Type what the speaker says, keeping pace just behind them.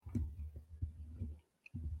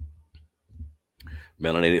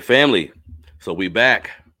Melanated family. So we back.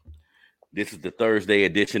 This is the Thursday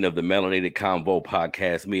edition of the Melanated Convo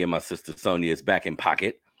podcast. Me and my sister Sonia is back in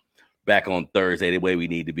pocket. Back on Thursday, the way we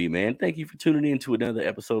need to be, man. Thank you for tuning in to another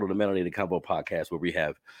episode of the Melanated Convo podcast, where we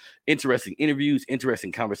have interesting interviews,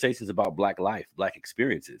 interesting conversations about Black life, Black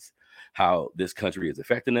experiences, how this country is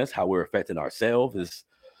affecting us, how we're affecting ourselves.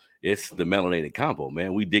 It's the Melanated Convo,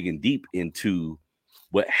 man. We digging deep into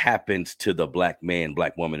what happens to the Black man,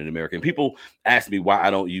 Black woman in America. And people ask me why I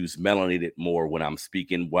don't use melanated more when I'm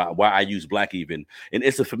speaking, why I use Black even. And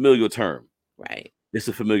it's a familiar term. Right. It's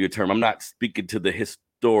a familiar term. I'm not speaking to the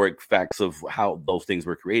historic facts of how those things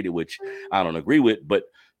were created, which I don't agree with, but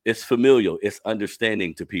it's familial. It's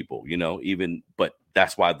understanding to people, but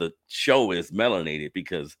that's why the show is melanated,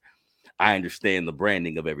 because I understand the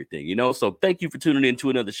branding of everything, So thank you for tuning in to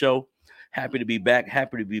another show. Happy to be back.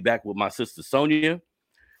 Happy to be back with my sister Sonia,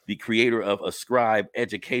 the creator of Ascribe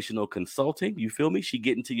Educational Consulting. You feel me? She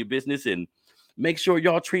get into your business and make sure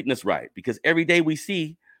y'all treating us right, because every day we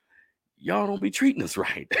see y'all don't be treating us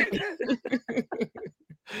right.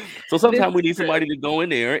 So sometimes we need somebody to go in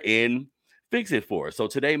there and fix it for us. So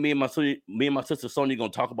today, me and my sister Sonia gonna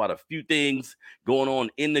talk about a few things going on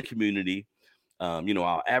in the community.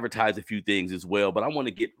 I'll advertise a few things as well, but I want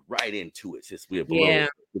to get right into it since we're a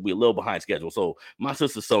little behind schedule. So my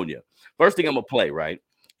sister Sonia, first thing I'm gonna play, right,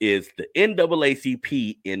 is the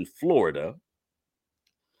NAACP in Florida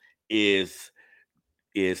is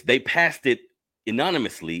they passed it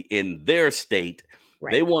anonymously in their state.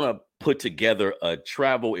 Right. They want to put together a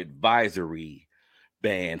travel advisory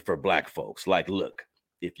ban for Black folks. Like, look,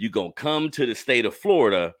 if you're going to come to the state of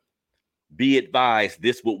Florida, be advised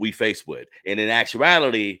this what we face with. And in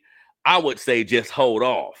actuality, I would say just hold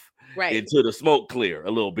off until the smoke clear a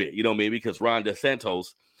little bit. You know what I mean? Because Ron DeSantis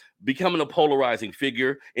becoming a polarizing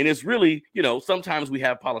figure. And it's really, sometimes we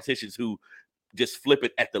have politicians who just flip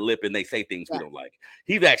it at the lip and they say things we don't like.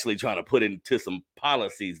 He's actually trying to put into some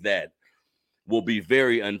policies that will be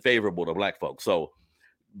very unfavorable to Black folks. So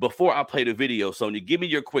before I play the video, Sonia, give me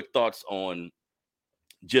your quick thoughts on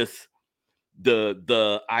just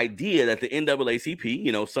the idea that the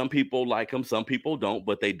NAACP, some people like them, some people don't,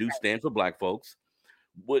 but they do stand for Black folks.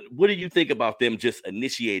 What do you think about them just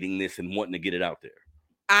initiating this and wanting to get it out there?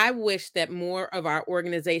 I wish that more of our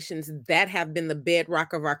organizations that have been the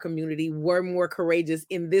bedrock of our community were more courageous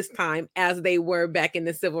in this time as they were back in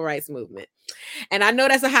the civil rights movement. And I know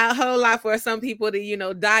that's a whole lot for some people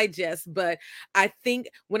to, digest. But I think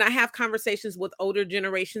when I have conversations with older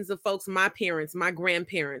generations of folks, my parents, my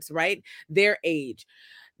grandparents, right, their age,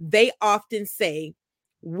 they often say,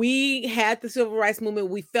 we had the civil rights movement.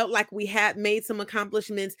 We felt like we had made some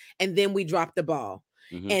accomplishments, and then we dropped the ball.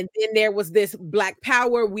 Mm-hmm. And then there was this Black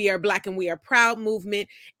Power, we are Black and we are proud movement.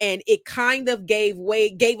 And it kind of gave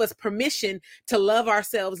us permission to love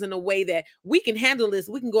ourselves in a way that we can handle this.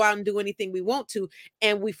 We can go out and do anything we want to.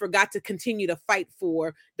 And we forgot to continue to fight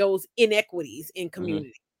for those inequities in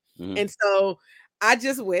community. Mm-hmm. And so I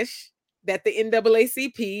just wish that the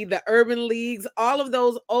NAACP, the urban leagues, all of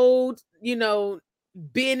those old,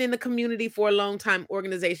 been in the community for a long time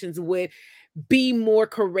organizations would be more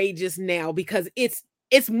courageous now, because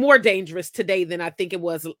it's more dangerous today than I think it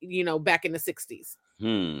was, back in the 60s.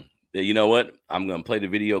 You know what? I'm going to play the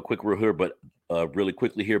video really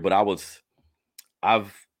quickly here, but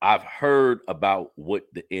I've heard about what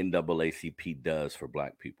the NAACP does for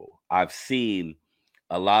Black people. I've seen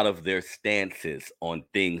a lot of their stances on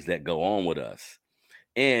things that go on with us.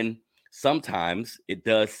 And sometimes it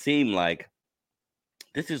does seem like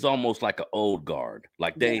this is almost like an old guard.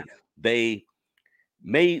 Like they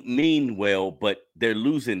may mean well, but they're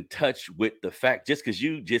losing touch with the fact, just because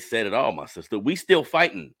you just said it all, my sister, we still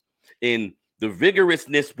fighting. In the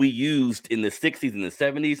vigorousness we used in the 60s and the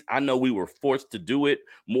 70s, I know we were forced to do it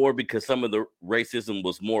more because some of the racism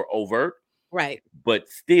was more overt. Right. But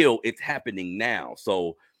still, it's happening now.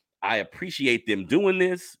 So I appreciate them doing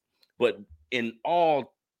this. But in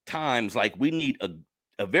all times, like, we need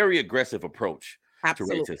a very aggressive approach to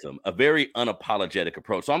racism, a very unapologetic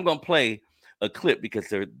approach. So I'm going to play a clip because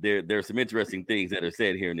there's some interesting things that are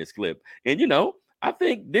said here in this clip. And, I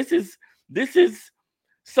think this is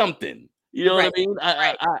something, what I mean?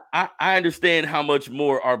 I understand how much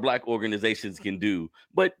more our Black organizations can do,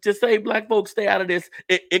 but to say Black folks stay out of this,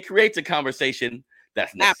 it creates a conversation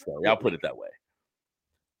that's necessary. Absolutely. I'll put it that way.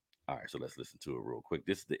 All right, so let's listen to it real quick.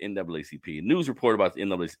 This is the NAACP, a news report about the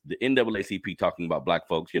NAACP talking about Black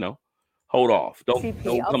folks, hold off. Don't come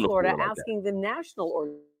to Florida like asking the national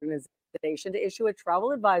organization to issue a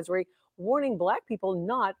travel advisory warning Black people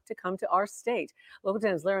not to come to our state. Local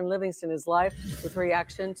 10's Laren Livingston is live with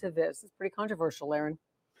reaction to this. It's pretty controversial, Laren.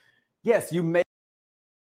 Yes, you may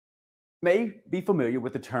May be familiar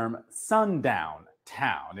with the term sundown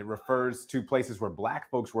town. It refers to places where Black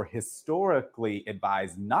folks were historically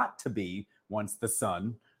advised not to be once the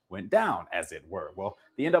sun went down, as it were. Well,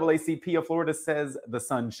 the NAACP of Florida says the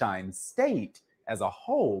Sunshine State as a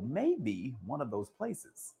whole may be one of those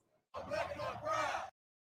places.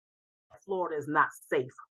 Florida is not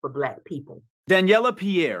safe for Black people. Daniela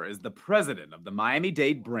Pierre is the president of the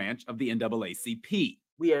Miami-Dade branch of the NAACP.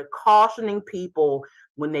 We are cautioning people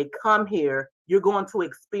when they come here, you're going to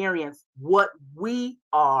experience what we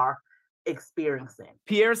are experiencing.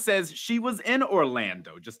 Pierre says she was in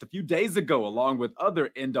Orlando just a few days ago, along with other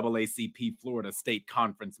NAACP Florida State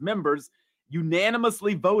Conference members,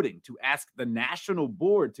 unanimously voting to ask the national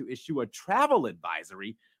board to issue a travel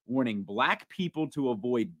advisory warning Black people to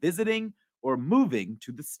avoid visiting or moving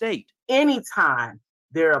to the state. Anytime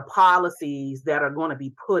there are policies that are going to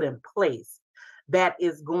be put in place that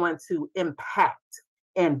is going to impact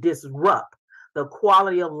and disrupt the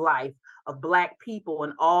quality of life of Black people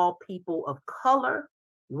and all people of color,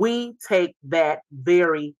 we take that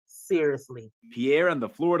very seriously. Pierre and the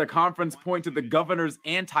Florida Conference point to the governor's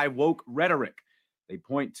anti-woke rhetoric. They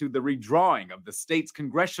point to the redrawing of the state's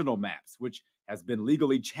congressional maps, which has been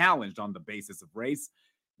legally challenged on the basis of race.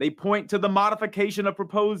 They point to the modification of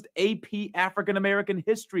proposed AP African American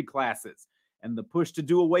history classes and the push to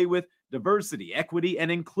do away with diversity, equity,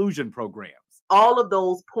 and inclusion programs. All of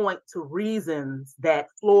those point to reasons that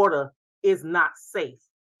Florida is not safe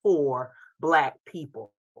for Black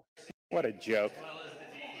people. What a joke.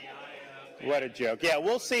 What a joke. Yeah,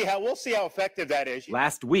 we'll see how effective that is.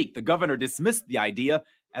 Last week, the governor dismissed the idea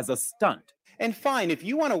as a stunt. And fine, if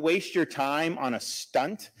you want to waste your time on a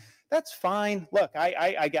stunt, that's fine. Look,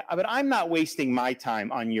 I get, but I'm not wasting my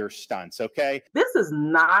time on your stunts, okay? This is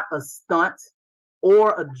not a stunt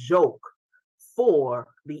or a joke for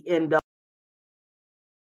the NAACP.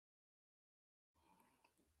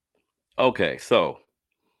 Okay, so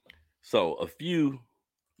a few.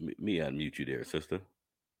 Me unmute you there, sister.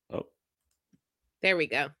 Oh, there we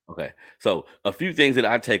go. Okay, so a few things that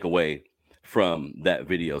I take away from that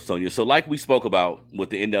video, Sonia. So like we spoke about with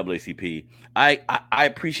the NAACP, I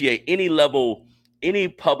appreciate any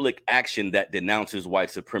public action that denounces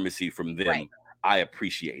white supremacy from them. Right. I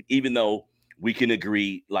appreciate, even though we can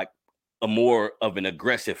agree like a more of an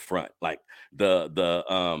aggressive front, like the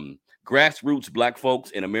grassroots Black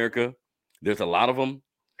folks in America. There's a lot of them.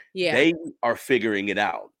 Yeah, they are figuring it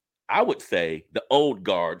out. I would say the old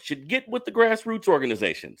guard should get with the grassroots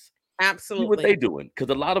organizations. Absolutely. See what they're doing, because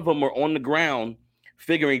a lot of them are on the ground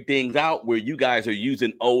figuring things out where you guys are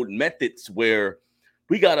using old methods where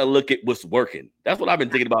we got to look at what's working. That's what I've been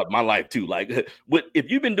thinking about in my life too. Like, if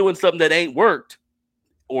you've been doing something that ain't worked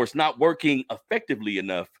or it's not working effectively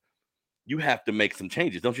enough, you have to make some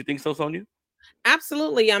changes. Don't you think so, Sonia?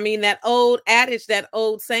 Absolutely. I mean, that old adage, that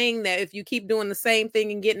old saying that if you keep doing the same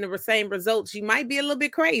thing and getting the same results, you might be a little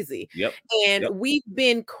bit crazy. Yep. And we've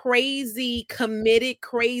been crazy committed,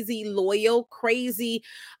 crazy loyal, crazy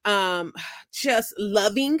just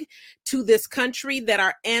loving to this country that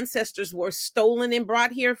our ancestors were stolen and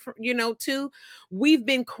brought here, to. We've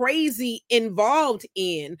been crazy involved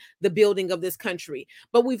in the building of this country,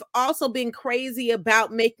 but we've also been crazy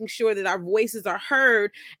about making sure that our voices are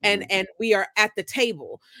heard and we are at the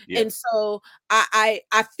table. Yeah. And so I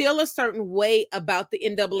feel a certain way about the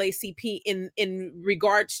NAACP in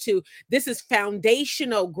regards to this is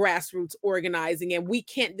foundational grassroots organizing, and we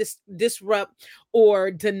can't disrupt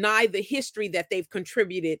or deny the history that they've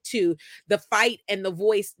contributed to the fight and the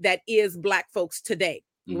voice that is Black folks today,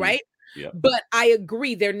 right? Yep. But I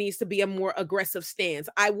agree there needs to be a more aggressive stance.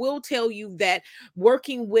 I will tell you that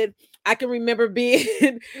working with, I can remember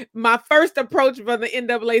being my first approach from the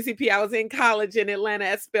NAACP. I was in college in Atlanta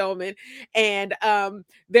at Spelman, and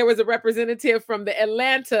there was a representative from the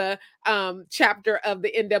Atlanta chapter of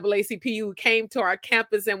the NAACP who came to our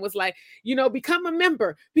campus and was like, become a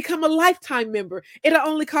member, become a lifetime member. It'll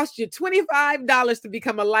only cost you $25 to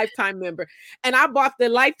become a lifetime member. And I bought the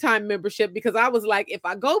lifetime membership because I was like, if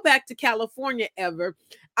I go back to California ever,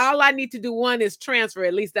 all I need to do is transfer.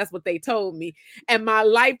 At least that's what they told me. And my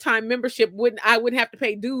lifetime membership I wouldn't have to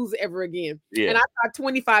pay dues ever again. Yeah. And I thought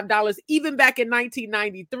 $25, even back in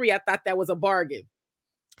 1993, I thought that was a bargain.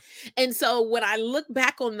 And so when I look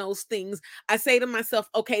back on those things, I say to myself,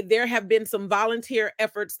 okay, there have been some volunteer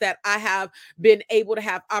efforts that I have been able to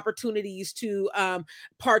have opportunities to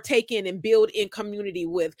partake in and build in community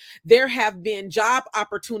with. There have been job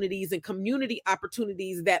opportunities and community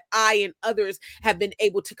opportunities that I and others have been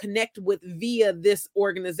able to connect with via this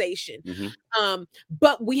organization.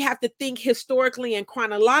 But we have to think historically and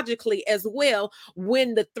chronologically as well.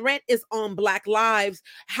 When the threat is on Black lives,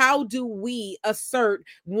 how do we assert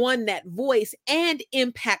one, that voice, and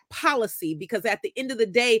impact policy? Because at the end of the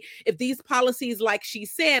day, if these policies, like she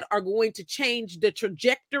said, are going to change the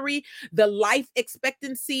trajectory, the life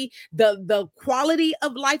expectancy, the quality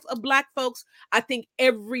of life of Black folks, I think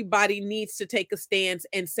everybody needs to take a stance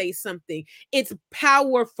and say something. It's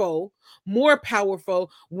powerful, more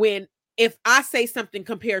powerful when if I say something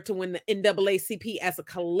compared to when the NAACP as a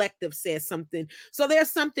collective says something. So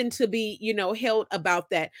there's something to be, held about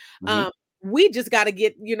that. We just got to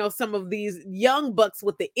get, some of these young bucks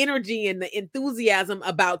with the energy and the enthusiasm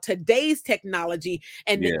about today's technology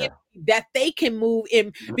and that they can move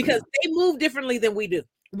in, because they move differently than we do.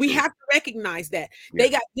 We have to recognize that they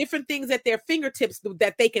got different things at their fingertips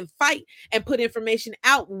that they can fight and put information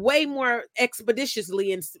out way more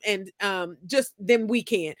expeditiously and just than we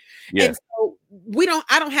can. And so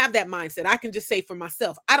I don't have that mindset. I can just say for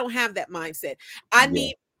myself, I don't have that mindset. I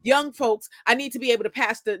need young folks. I need to be able to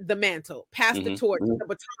pass the mantle, pass the torch, the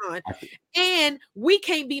baton. And we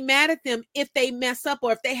can't be mad at them if they mess up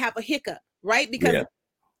or if they have a hiccup, right? Because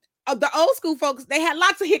the old school folks, they had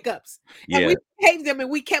lots of hiccups, and we behaved them and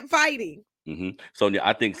we kept fighting. So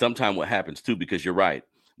I think sometimes what happens too, because you're right,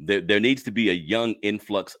 there needs to be a young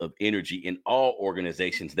influx of energy in all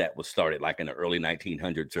organizations that was started like in the early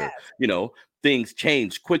 1900s, or things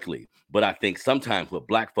change quickly. But I think sometimes with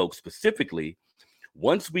Black folks specifically,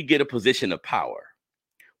 once we get a position of power,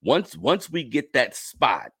 once we get that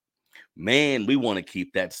spot, man, we want to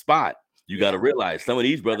keep that spot. You got to realize some of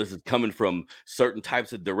these brothers is coming from certain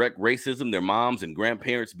types of direct racism, their moms and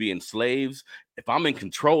grandparents being slaves. If I'm in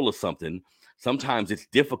control of something, sometimes it's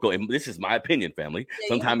difficult. And this is my opinion, family.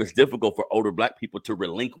 Sometimes it's difficult for older Black people to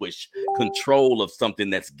relinquish control of something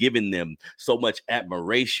that's given them so much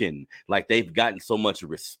admiration, like they've gotten so much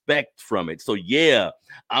respect from it. So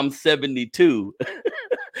I'm 72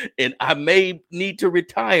 and I may need to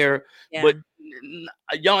retire, but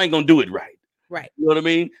y'all ain't gonna do it right. Right. You know what I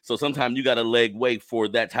mean? So sometimes you got to leg way for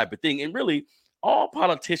that type of thing. And really, all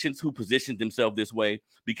politicians who position themselves this way,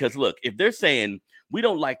 because look, if they're saying we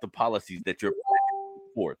don't like the policies that you're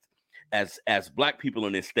putting forth as Black people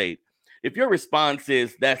in this state, if your response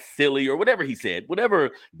is that's silly or whatever he said,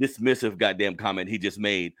 whatever dismissive goddamn comment he just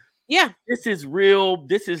made, this is real.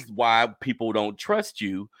 This is why people don't trust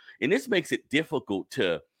you. And this makes it difficult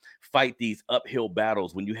to fight these uphill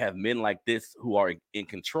battles when you have men like this who are in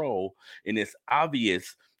control, and it's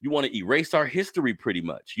obvious you want to erase our history pretty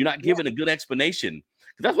much. You're not giving a good explanation.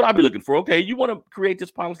 That's what I'll be looking for. Okay, you want to create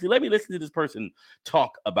this policy? Let me listen to this person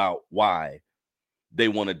talk about why they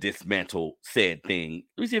want to dismantle said thing.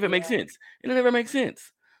 Let me see if it makes sense. And it never makes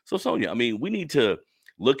sense. So Sonia, I mean, we need to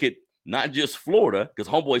look at not just Florida, because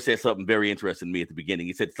Homeboy said something very interesting to me at the beginning.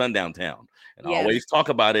 He said sundown town, and I always talk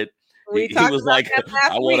about it. He was like,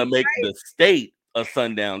 I want to make the state a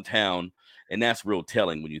sundown town. And that's real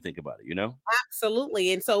telling when you think about it,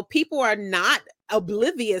 Absolutely. And so people are not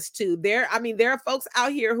oblivious to there are folks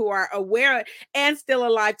out here who are aware and still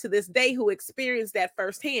alive to this day who experienced that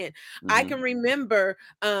firsthand. I can remember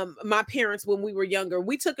my parents when we were younger.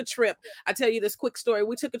 We took a trip. I tell you this quick story.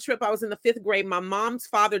 We took a trip. I was in the 5th grade. My mom's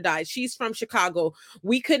father died. She's from Chicago.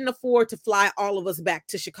 We couldn't afford to fly all of us back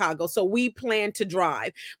to Chicago, so we planned to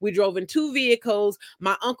drive. We drove in 2 vehicles,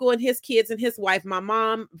 my uncle and his kids and his wife, my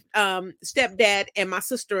mom, stepdad, and my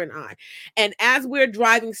sister and I. And as we're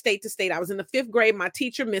driving state to state, I was in the 5th grade. My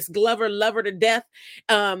teacher, Miss Glover, love her to death.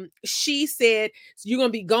 She said, you're going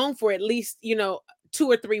to be gone for at least, 2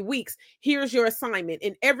 or 3 weeks. Here's your assignment.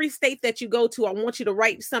 In every state that you go to, I want you to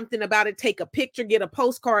write something about it, take a picture, get a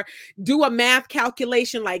postcard, do a math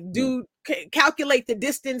calculation, like calculate the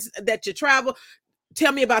distance that you travel.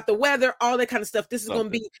 Tell me about the weather, all that kind of stuff. This is going to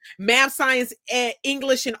be math, science, and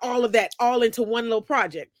English, and all of that, all into one little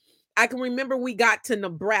project. I can remember we got to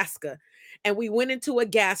Nebraska and we went into a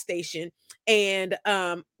gas station, and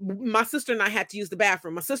my sister and I had to use the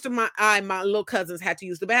bathroom. My sister, my little cousins had to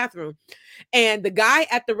use the bathroom. And the guy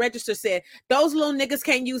at the register said, those little niggas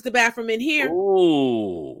can't use the bathroom in here.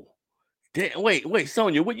 Oh, wait,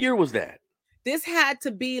 Sonia, what year was that? This had to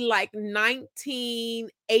be like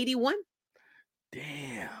 1981.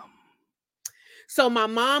 Damn. So my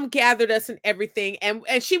mom gathered us and everything, and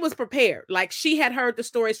she was prepared. Like, she had heard the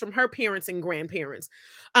stories from her parents and grandparents,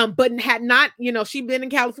 but had not, she'd been in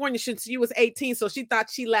California since she was 18, so she thought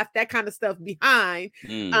she left that kind of stuff behind,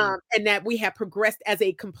 and that we had progressed as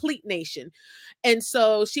a complete nation. And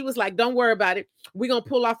so she was like, "Don't worry about it. We're gonna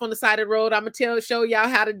pull off on the side of the road. I'm gonna show y'all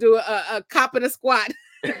how to do a cop and a squat."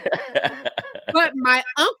 But my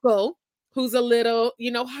uncle, who's a little,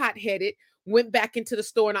 hot-headed, went back into the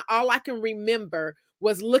store, and all I can remember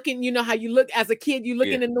was looking, how you look as a kid, you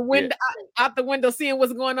looking in the window, out the window, seeing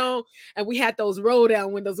what's going on. And we had those roll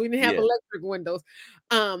down windows. We didn't have electric windows.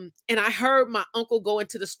 And I heard my uncle go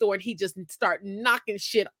into the store, and he just start knocking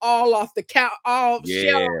shit all off the couch,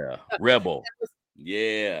 rebel.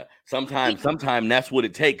 Yeah. Sometimes that's what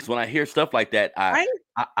it takes. When I hear stuff like that,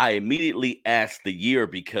 I immediately ask the year,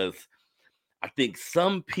 because I think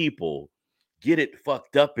some people get it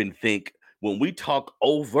fucked up and think when we talk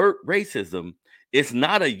overt racism, it's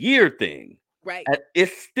not a year thing. Right.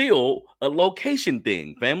 It's still a location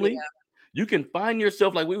thing, family. Yeah. You can find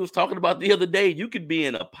yourself, like we was talking about the other day, you could be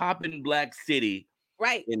in a popping black city,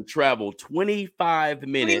 right, and travel 25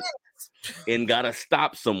 minutes and gotta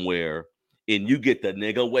stop somewhere, and you get the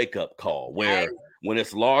nigga wake up call, where when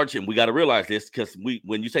it's large, and we got to realize this, because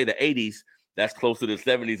when you say the 80s, that's closer to the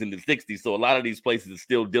 70s and the 60s. So a lot of these places are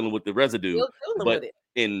still dealing with the residue. But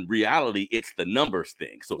in reality, it's the numbers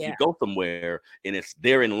thing. So if you go somewhere and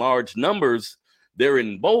they're in large numbers, they're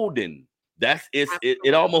emboldened.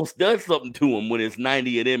 It almost does something to them when it's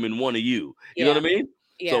 90 of them and one of you. You know what I mean?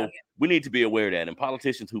 Yeah. So we need to be aware of that. And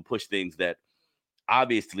politicians who push things that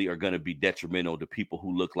obviously are going to be detrimental to people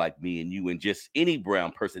who look like me and you, and just any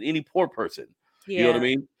brown person, any poor person. Yeah. You know what I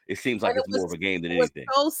mean? It seems like it's more of a game than anything. It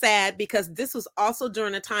was so sad, because this was also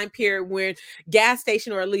during a time period where gas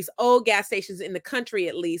station, or at least old gas stations in the country,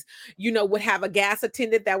 at least, would have a gas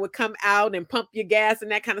attendant that would come out and pump your gas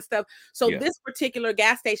and that kind of stuff. So this particular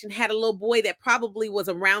gas station had a little boy that probably was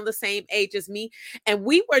around the same age as me. And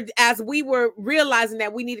as we were realizing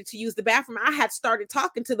that we needed to use the bathroom, I had started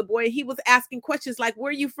talking to the boy, and he was asking questions like, "Where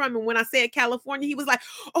are you from?" And when I said California, he was like,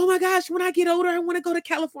 "Oh my gosh, when I get older, I want to go to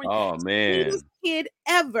California." Oh man. Sweetest kid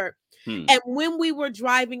ever. And when we were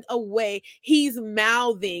driving away, he's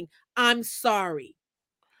mouthing, "I'm sorry."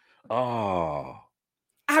 Oh,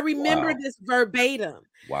 I remember this verbatim.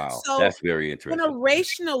 Wow. So that's very interesting.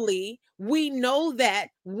 Generationally, we know that,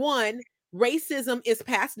 one, racism is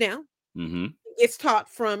passed down. It's taught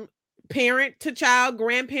from parent to child,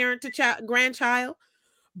 grandparent to grandchild.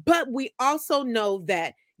 But we also know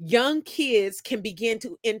that young kids can begin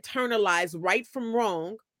to internalize right from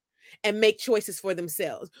wrong and make choices for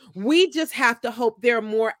themselves. We just have to hope there are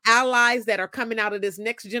more allies that are coming out of this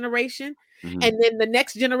next generation, and then the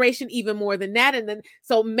next generation even more than that. And then,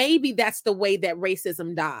 so maybe that's the way that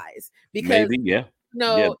racism dies, because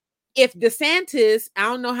if DeSantis, I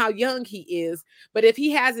don't know how young he is, but if he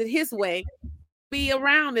has it his way, be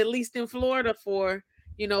around, at least in Florida, for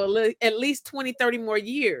at least 20, 30 more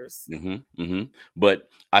years. But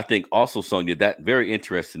I think also, Sonia, that very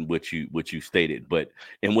interesting what you stated. But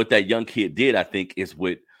and what that young kid did, I think, is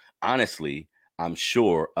what, honestly, I'm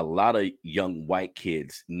sure a lot of young white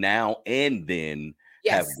kids now and then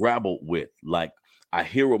have grappled with. Like, I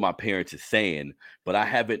hear what my parents are saying, but I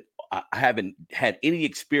haven't had any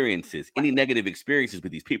experiences, any negative experiences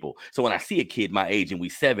with these people. So when I see a kid my age and we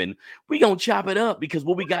 7, we gonna chop it up, because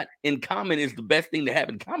what we got in common is the best thing to have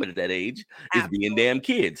in common at that age is being damn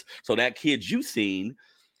kids. So that kid you seen,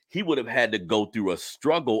 he would have had to go through a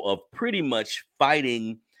struggle of pretty much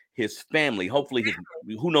fighting his family. Hopefully,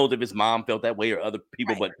 who knows if his mom felt that way or other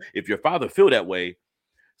people, but if your father feel that way,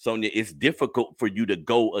 Sonia, it's difficult for you to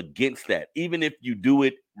go against that. Even if you do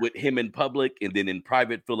it with him in public and then in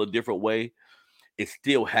private feel a different way, it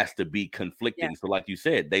still has to be conflicting. So like you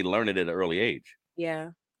said, they learn it at an early age. Yeah.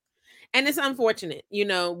 And it's unfortunate.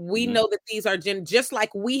 We know that these are just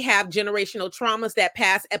like we have generational traumas that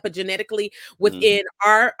pass epigenetically within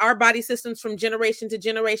our body systems from generation to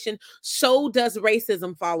generation. So does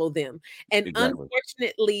racism follow them. And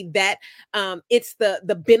unfortunately, that it's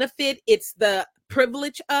the benefit, it's the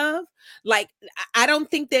privilege of, like, I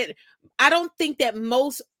don't think that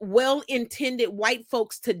most well-intended white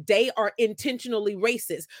folks today are intentionally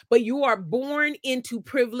racist, but you are born into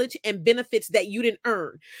privilege and benefits that you didn't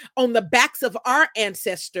earn on the backs of our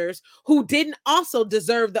ancestors, who didn't also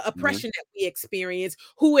deserve the oppression that we experienced,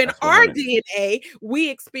 who in our DNA, we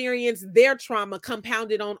experienced their trauma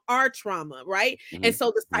compounded on our trauma, right? And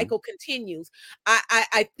so the cycle continues.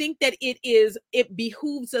 I think that it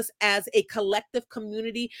behooves us as a collective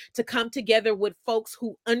community to come together with folks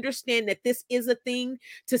who understand that this is a thing,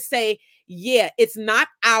 to say, yeah, it's not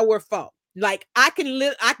our fault. Like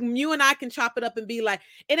you and I can chop it up and be like,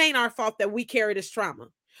 it ain't our fault that we carry this trauma.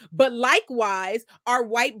 But likewise, our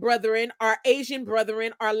white brethren, our Asian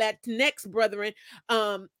brethren, our Latinx brethren,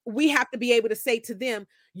 we have to be able to say to them,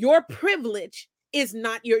 your privilege is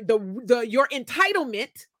not your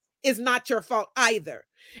entitlement is not your fault either.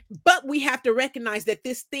 But we have to recognize that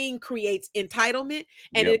this thing creates entitlement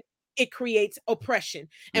and it creates oppression.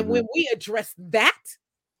 And when we address that,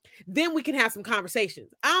 then we can have some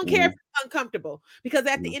conversations. I don't care if it's uncomfortable, because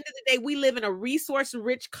at the end of the day, we live in a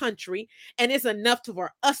resource-rich country, and it's enough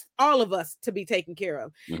for us, all of us, to be taken care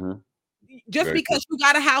of. Just very because you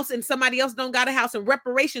got a house and somebody else don't got a house, and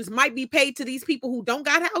reparations might be paid to these people who don't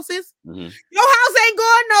got houses, your house ain't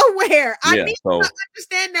going nowhere. I need to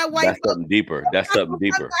understand that white. That's something deeper. That's something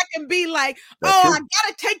deeper. I can be like, I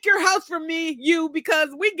gotta take your house from you because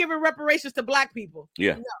we giving reparations to black people.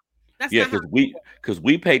 Yeah. No. Because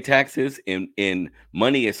we pay taxes and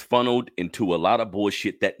money is funneled into a lot of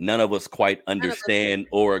bullshit that none of us quite understand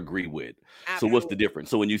or agree with. Absolutely. So what's the difference?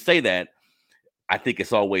 So when you say that, I think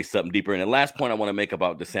it's always something deeper. And the last point I want to make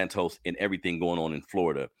about DeSantis and everything going on in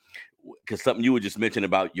Florida, because something you were just mentioning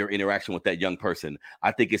about your interaction with that young person,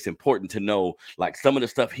 I think it's important to know, like, some of the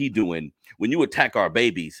stuff he doing when you attack our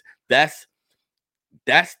babies, that's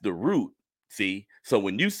the root. See, so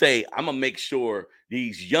when you say, I'm gonna make sure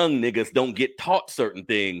these young niggas don't get taught certain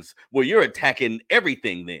things, well, you're attacking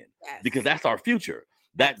everything then, because that's our future.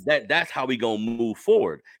 That's how we gonna move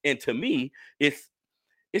forward. And to me, it's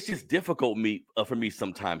just difficult for me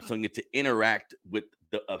sometimes to interact with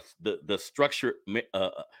the structure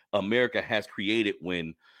America has created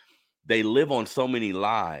when they live on so many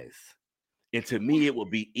lies. And to me, it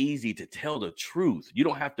would be easy to tell the truth. You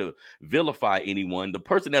don't have to vilify anyone. The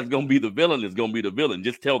person that's going to be the villain is going to be the villain.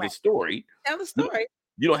 Just tell the story. Tell the story.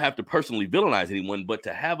 You don't have to personally villainize anyone, but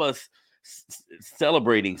to have us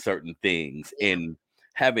celebrating certain things and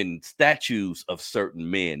having statues of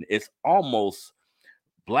certain men, it's almost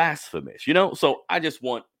blasphemous, So I just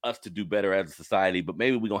want us to do better as a society, but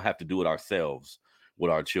maybe we're going to have to do it ourselves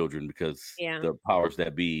with our children, because the powers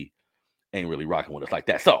that be ain't really rocking with us like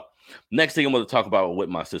that. So next thing I'm going to talk about with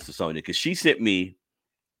my sister Sonia, because she sent me,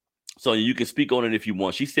 Sonia, you can speak on it if you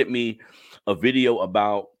want. She sent me a video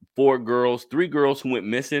about 3 girls who went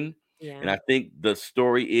missing. And I think the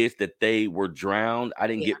story is that they were drowned. I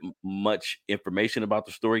didn't get much information about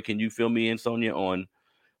the story. Can you fill me in, Sonia, on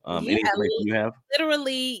any information you have?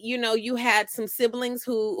 Literally, you had some siblings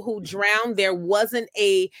who drowned. There wasn't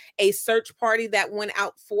a search party that went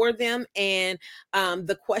out for them, and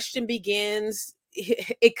the question begins.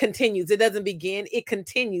 It continues. It doesn't begin. It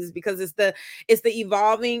continues, because it's the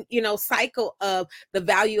evolving, cycle of the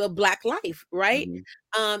value of Black life, right?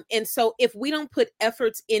 And so if we don't put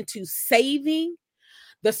efforts into saving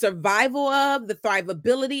the survival of, the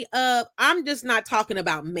thrivability of, I'm just not talking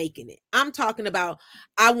about making it. I'm talking about,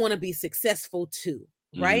 I want to be successful too,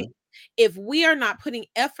 right? If we are not putting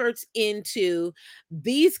efforts into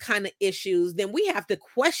these kind of issues, then we have to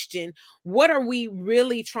question, what are we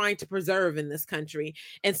really trying to preserve in this country?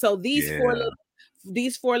 And so these four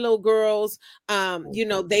little girls,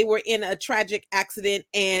 they were in a tragic accident,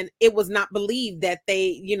 and it was not believed that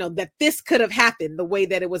that this could have happened the way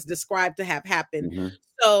that it was described to have happened.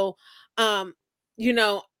 So,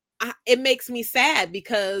 it makes me sad,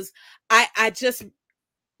 because I just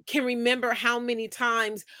can remember how many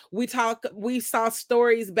times we saw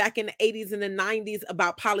stories back in the 80s and the 90s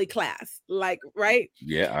about polyclass, like, right?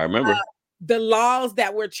 Yeah, I remember the laws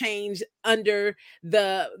that were changed under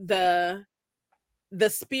the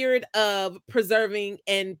spirit of preserving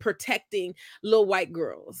and protecting little white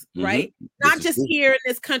girls, right? Not just here in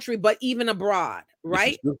this country, but even abroad,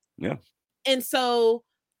 right? Yeah. And so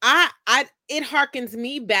it harkens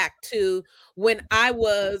me back to when I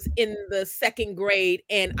was in the 2nd grade,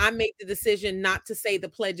 and I made the decision not to say the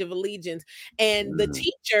Pledge of Allegiance. And the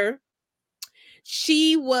teacher,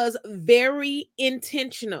 she was very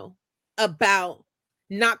intentional about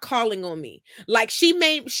not calling on me. Like, she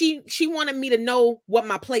wanted me to know what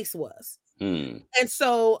my place was. And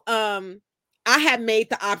so I had made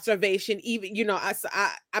the observation, even, I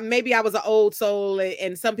maybe I was an old soul,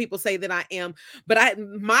 and some people say that I am, but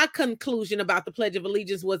my conclusion about the Pledge of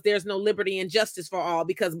Allegiance was, there's no liberty and justice for all,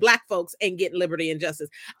 because Black folks ain't getting liberty and justice.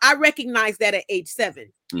 I recognized that at age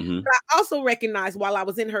 7. But I also recognized, while I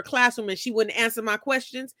was in her classroom and she wouldn't answer my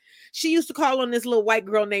questions, she used to call on this little white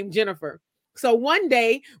girl named Jennifer. So one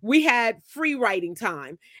day we had free writing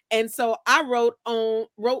time, and so I wrote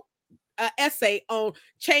an essay on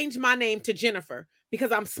change my name to Jennifer,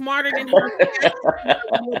 because I'm smarter than her,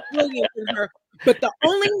 more brilliant than her, But the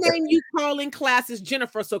only name you call in class is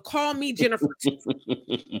Jennifer, so call me Jennifer.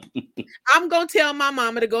 I'm going to tell my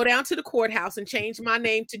mama to go down to the courthouse and change my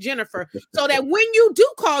name to Jennifer, so that when you do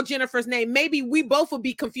call Jennifer's name, maybe we both will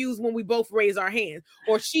be confused when we both raise our hands,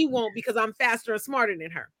 or she won't because I'm faster and smarter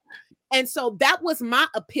than her. And so that was my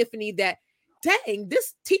epiphany that, dang,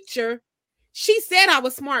 this teacher, she said I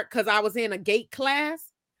was smart because I was in a GATE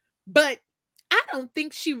class, but I don't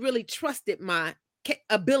think she really trusted my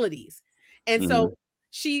abilities. And so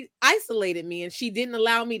she isolated me, and she didn't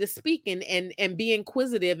allow me to speak and be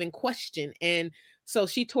inquisitive and question. And so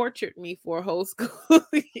she tortured me for a whole school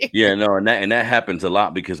year. Yeah, no, and that happens a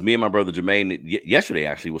lot, because me and my brother Jermaine yesterday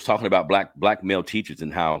actually was talking about black male teachers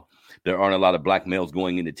and how there aren't a lot of black males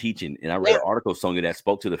going into teaching. And I read an article, Sonia, that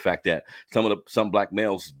spoke to the fact that some black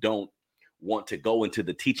males don't want to go into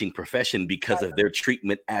the teaching profession because of their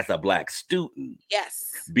treatment as a black student. Yes.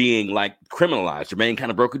 Being like criminalized. Jermaine kind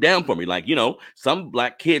of broke it down for me. Like, some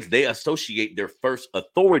black kids, they associate their first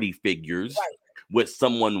authority figures with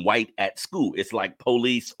someone white at school. It's like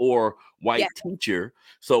police or white teacher.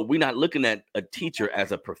 So we're not looking at a teacher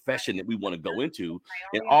as a profession that we want to go into.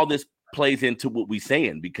 And all this plays into what we're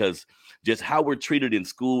saying, because just how we're treated in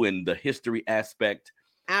school and the history aspect.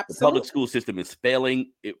 Absolutely. The public school system is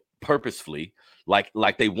failing it purposefully, like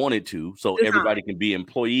they wanted to, so everybody can be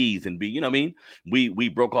employees and be, we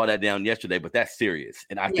broke all that down yesterday, but that's serious.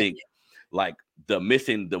 And I think like the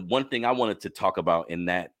one thing I wanted to talk about in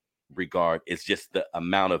that regard is just the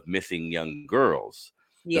amount of missing young girls,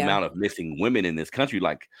 the amount of missing women in this country.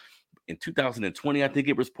 Like in 2020, I think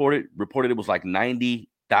it reported it was like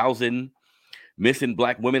 90,000 missing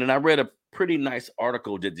black women. And I read a pretty nice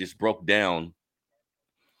article that just broke down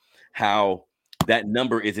how that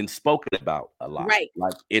number isn't spoken about a lot. Right.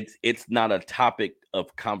 Like it's not a topic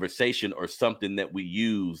of conversation or something that we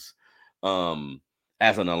use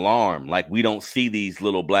as an alarm. Like we don't see these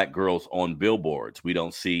little black girls on billboards. We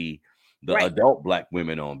don't see the adult black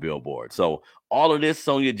women on billboards. So all of this,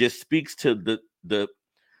 Sonia, just speaks to the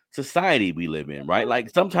society we live in, right? Like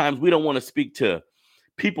sometimes we don't want to speak to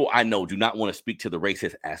people I know do not want to speak to the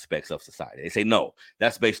racist aspects of society. They say, no,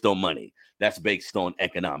 that's based on money. That's based on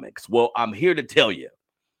economics. Well, I'm here to tell you,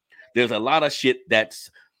 there's a lot of shit that's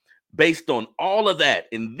based on all of that.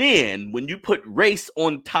 And then when you put race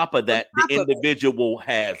on top of that, the individual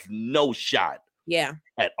has no shot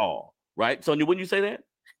at all. Right? Sonia, wouldn't you say that?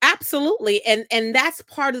 Absolutely. And that's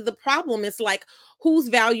part of the problem. It's like, who's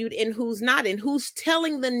valued and who's not, and who's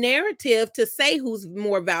telling the narrative to say who's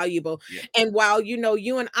more valuable. And while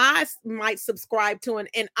you and I might subscribe to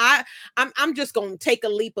and I'm just going to take a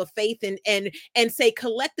leap of faith and say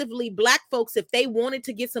collectively, black folks, if they wanted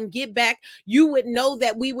to get some get back, you would know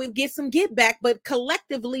that we would get some get back. But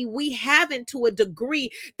collectively, we haven't, to a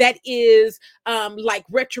degree that is like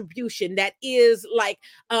retribution, that is like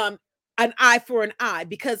an eye for an eye,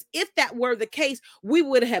 because if that were the case, we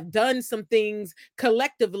would have done some things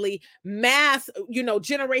collectively, mass,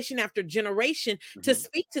 generation after generation, to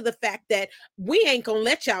speak to the fact that we ain't gonna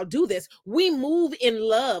let y'all do this. We move in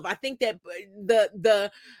love. I think that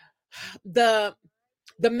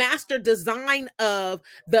the master design of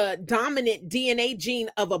the dominant DNA gene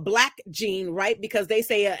of a black gene, right? Because they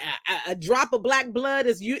say a drop of black blood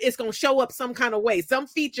it's going to show up some kind of way. Some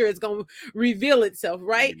feature is going to reveal itself,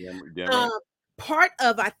 right? Right. Part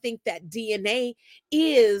of, I think, that DNA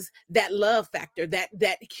is that love factor, that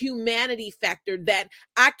humanity factor, that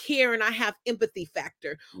I care and I have empathy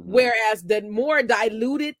factor. Whereas the more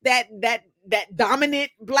diluted that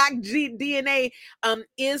dominant black DNA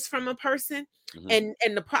is from a person, and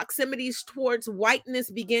the proximities towards whiteness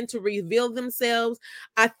begin to reveal themselves,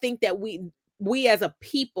 I think that we as a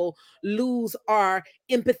people lose our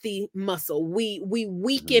empathy muscle. We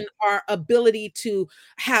weaken our ability to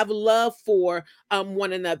have love for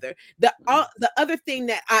one another. The other thing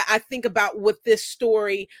that I think about with this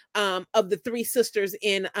story of the three sisters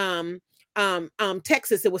in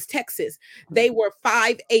Texas, it was Texas. They were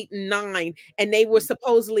 5, 8, and 9, and they were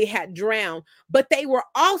supposedly had drowned, but they were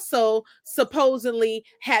also supposedly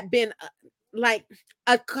had been like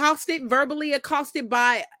verbally accosted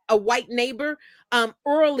by a white neighbor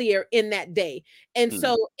earlier in that day. And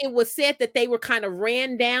so it was said that they were kind of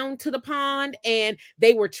ran down to the pond and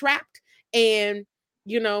they were trapped, and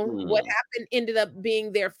what happened ended up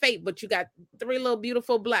being their fate. But you got 3 little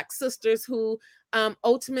beautiful black sisters who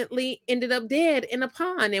ultimately ended up dead in a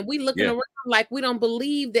pond, and we looking around like we don't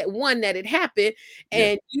believe that it happened,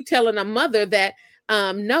 and you telling a mother that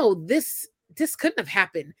no, this couldn't have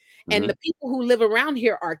happened. And the people who live around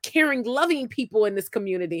here are caring, loving people in this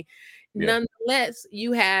community. Nonetheless,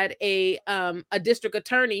 you had a district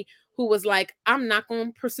attorney who was like, I'm not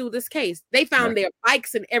going to pursue this case. They found their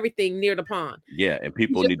bikes and everything near the pond. Yeah, and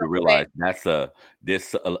people need to realize that's a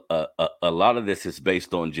lot of this is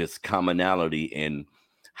based on just commonality in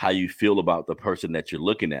how you feel about the person that you're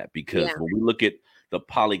looking at. Because when we look at the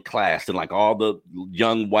poly class and like all the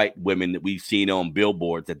young white women that we've seen on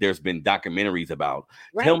billboards that there's been documentaries about,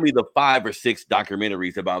 tell me the 5 or 6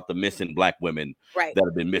 documentaries about the missing Black women that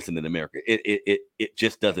have been missing in America. It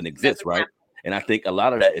just doesn't exist, right? And I think a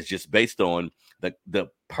lot of that is just based on the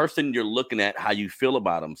person you're looking at, how you feel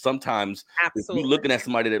about them. Sometimes if you're looking at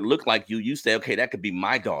somebody that look like you say, okay, that could be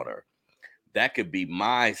my daughter. That could be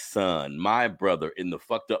my son, my brother. In the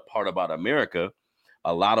fucked up part about America,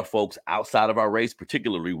 a lot of folks outside of our race,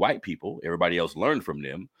 particularly white people, everybody else learned from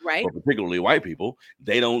them, but particularly white people,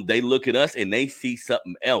 they look at us and they see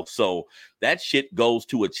something else. So that shit goes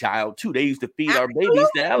to a child too. They used to feed our babies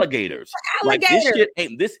to alligators. Like this shit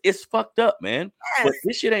it's fucked up, man. But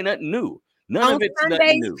this shit ain't nothing new. None of it's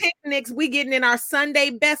nothing new. Picnics, we getting in our Sunday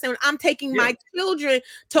best, and I'm taking my children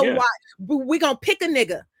to watch. We gonna pick a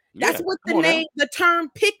nigga. That's what the term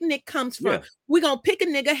picnic comes from. We're going to pick a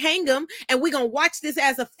nigga, hang him, and we're going to watch this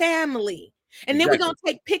as a family. And then we're going to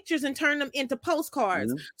take pictures and turn them into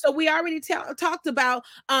postcards. So we already talked about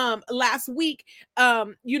last week,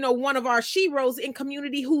 one of our sheroes in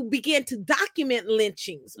community who began to document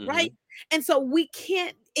lynchings, right? And so we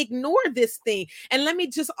can't ignore this thing. And let me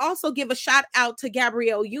just also give a shout out to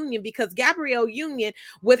Gabrielle Union, because Gabrielle Union,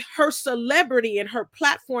 with her celebrity and her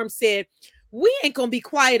platform, said, we ain't gonna be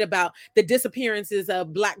quiet about the disappearances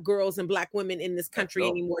of Black girls and Black women in this country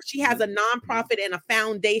anymore. She has a nonprofit and a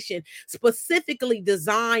foundation specifically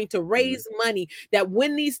designed to raise money that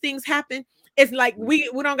when these things happen, it's like we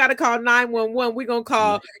don't got to call 911. We're gonna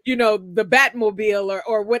call, the Batmobile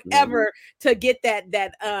or whatever to get that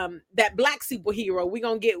Black superhero.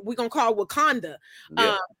 We're gonna call Wakanda.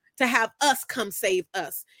 To have us come save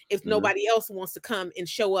us if nobody else wants to come and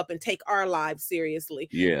show up and take our lives seriously.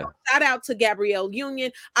 Shout out to Gabrielle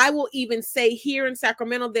Union. I will even say here in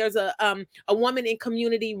Sacramento, there's a woman in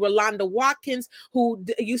community, Rolanda Watkins, who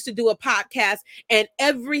used to do a podcast, and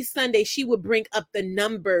every Sunday she would bring up the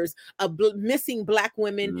numbers of missing Black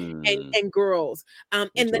women and girls.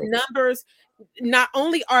 And the numbers, not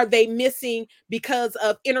only are they missing because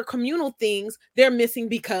of intercommunal things, they're missing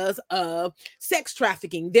because of sex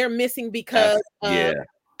trafficking. They're missing because of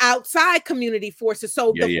outside community forces.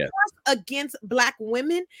 So the force against Black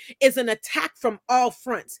women is an attack from all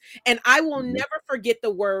fronts. And I will never forget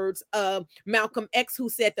the words of Malcolm X, who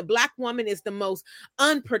said the Black woman is the most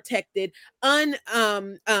unprotected,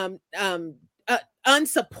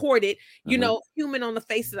 unsupported, human on the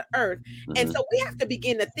face of the earth. And so we have to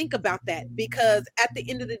begin to think about that, because at the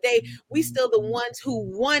end of the day, we still the ones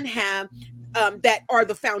who have that are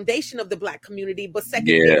the foundation of the Black community. But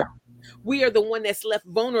secondly, we are the one that's left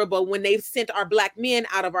vulnerable when they've sent our Black men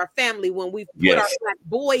out of our family, when we've put our Black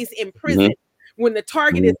boys in prison, when the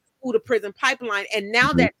target is through the prison pipeline, and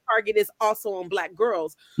now that target is also on Black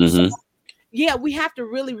girls. So we have to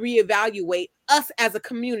really reevaluate us as a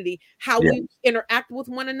community, how we interact with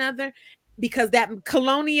one another, because that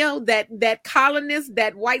colonial, that colonist,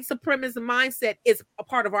 that white supremacist mindset is a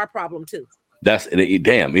part of our problem too. That's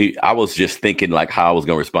damn. I was just thinking like how I was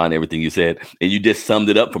going to respond to everything you said, and you just summed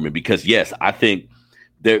it up for me. Because yes, I think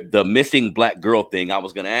the missing Black girl thing. I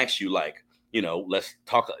was going to ask you, like, let's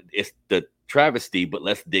talk. It's the travesty, but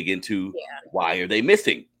let's dig into why are they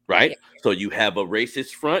missing, right? So you have a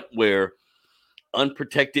racist front where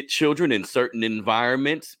unprotected children in certain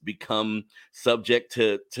environments become subject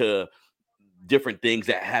to different things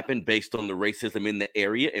that happen based on the racism in the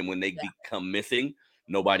area, and when they become missing,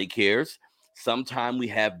 nobody cares. Sometimes we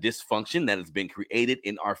have dysfunction that has been created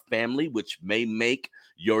in our family, which may make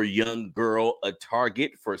your young girl a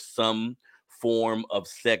target for some form of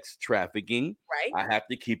sex trafficking. I have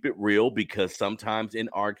to keep it real, because sometimes in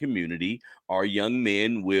our community, our young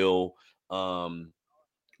men will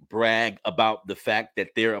brag about the fact that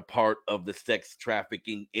they're a part of the sex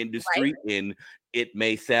trafficking industry, and it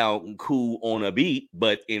may sound cool on a beat,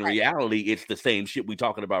 but in reality, it's the same shit we're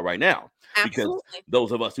talking about right now. Because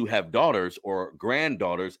those of us who have daughters or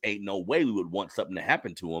granddaughters, ain't no way we would want something to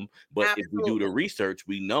happen to them. But if we do the research,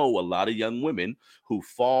 we know a lot of young women who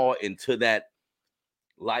fall into that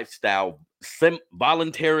lifestyle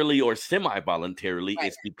voluntarily or semi-voluntarily,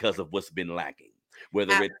 it's because of what's been lacking.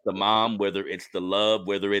 Whether it's the mom, whether it's the love,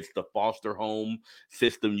 whether it's the foster home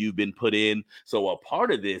system you've been put in. So a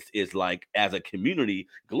part of this is like, as a community,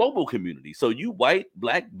 global community. So you white,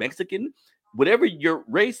 Black, Mexican, whatever your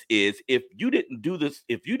race is, if you didn't do this,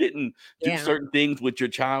 if you didn't do Yeah. certain things with your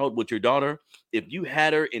child, with your daughter, if you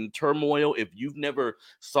had her in turmoil, if you've never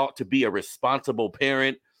sought to be a responsible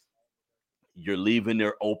parent, you're leaving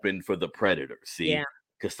her open for the predator. See, Yeah.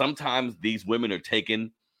 because sometimes these women are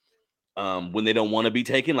taken when they don't want to be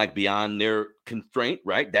taken, like beyond their constraint,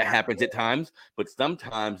 right? That happens at times, but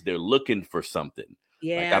sometimes they're looking for something.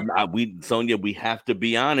 Yeah. Like Sonia, we have to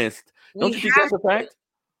be honest. Don't We you think that's a fact?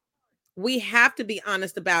 We have to be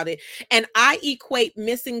honest about it. And I equate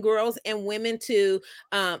missing girls and women to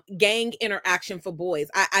gang interaction for boys.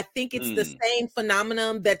 I think it's the same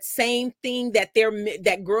phenomenon, that same thing that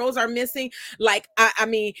that girls are missing. Like, I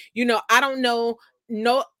mean, you know, I don't know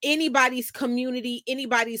anybody's community,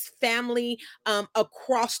 anybody's family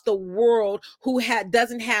across the world who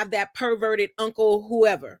doesn't have that perverted uncle,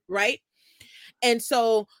 whoever, right? And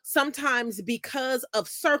so sometimes, because of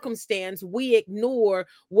circumstance, we ignore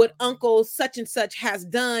what uncle such and such has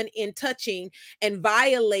done in touching and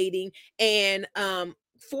violating and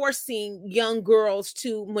forcing young girls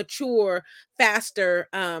to mature faster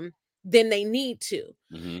than they need to.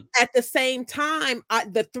 At the same time,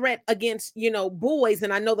 the threat against, you know, boys,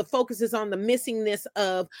 and I know the focus is on the missingness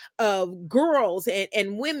of girls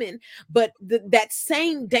and women, but that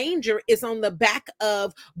same danger is on the back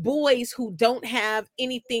of boys who don't have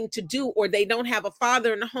anything to do, or they don't have a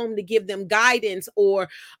father in the home to give them guidance, or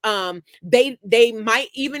they might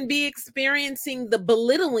even be experiencing the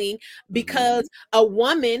belittling because a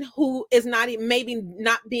woman who is maybe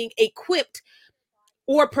not being equipped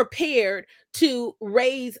or prepared to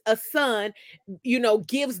raise a son, you know,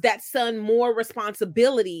 gives that son more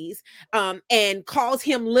responsibilities and calls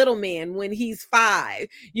him little man when he's 5,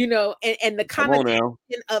 you know, and the connotation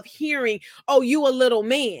of hearing, oh, you a little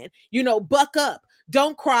man, you know, buck up,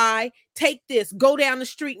 don't cry, take this, go down the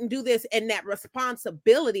street and do this. And that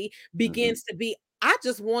responsibility begins to be, I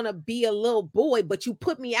just want to be a little boy, but you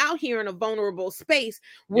put me out here in a vulnerable space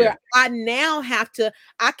where I now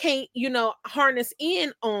I can't, you know, harness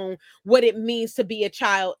in on what it means to be a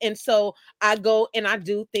child. And so I go and I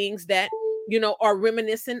do things that, you know, are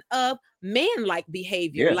reminiscent of man-like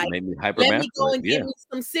behavior. Like, let me go and give me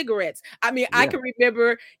some cigarettes. I mean, I can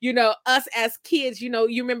remember, you know, us as kids, you know,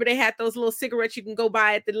 you remember they had those little cigarettes you can go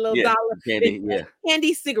buy at the little dollar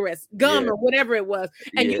candy cigarettes, gum or whatever it was.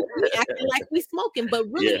 And you be acting like we smoking, but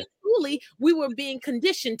really, truly, we were being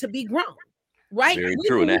conditioned to be grown, right? Very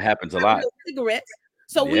true. And that happens a lot. Cigarettes.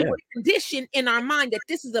 So we were conditioned in our mind that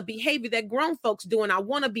this is a behavior that grown folks do, and I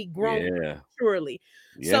want to be grown surely.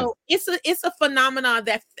 So it's a phenomenon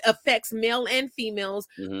that affects male and females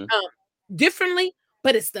differently,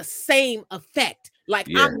 but it's the same effect. Like,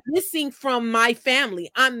 I'm missing from my family.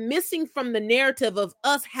 I'm missing from the narrative of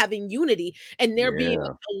us having unity and there being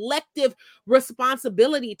a collective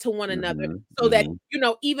responsibility to one another. So that, you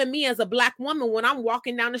know, even me as a Black woman, when I'm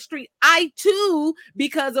walking down the street, I too,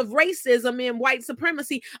 because of racism and white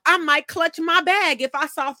supremacy, I might clutch my bag if I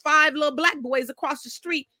saw 5 little Black boys across the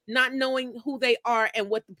street, not knowing who they are and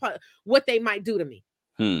what they might do to me.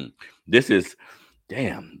 This is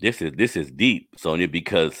deep, Sonia,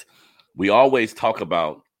 because we always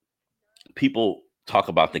people talk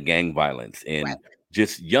about the gang violence and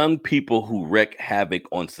just young people who wreak havoc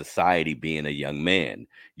on society being a young man,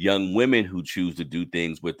 young women who choose to do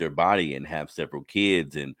things with their body and have several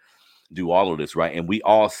kids and do all of this, right? And we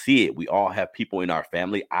all see it. We all have people in our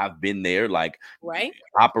family. I've been there, like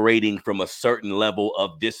operating from a certain level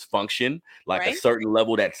of dysfunction, like a certain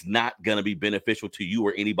level that's not going to be beneficial to you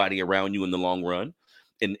or anybody around you in the long run.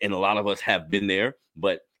 And a lot of us have been there.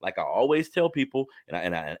 But like I always tell people,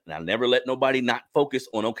 and I never let nobody not focus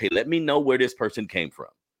on, okay, let me know where this person came from.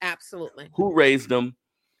 Absolutely. Who raised them?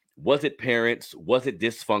 Was it parents? Was it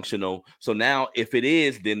dysfunctional? So now if it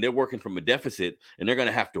is, then they're working from a deficit and they're going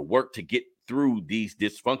to have to work to get through these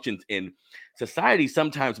dysfunctions. And society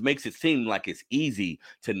sometimes makes it seem like it's easy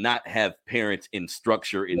to not have parents in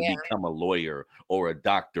structure and become a lawyer or a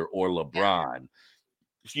doctor or LeBron.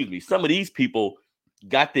 Excuse me. Some of these people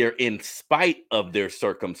got there in spite of their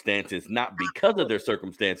circumstances, not because of their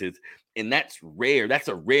circumstances. And that's rare. That's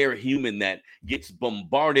a rare human that gets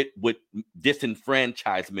bombarded with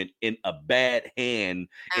disenfranchisement in a bad hand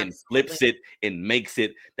and flips it and makes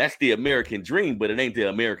it. That's the American dream, but it ain't the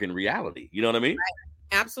American reality. You know what I mean?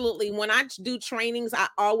 Absolutely. When I do trainings, I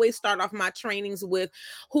always start off my trainings with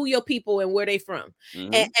who your people and where they from.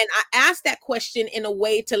 Mm-hmm. And I ask that question in a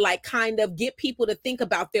way to like kind of get people to think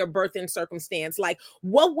about their birth and circumstance. Like,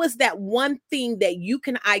 what was that one thing that you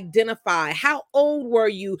can identify? How old were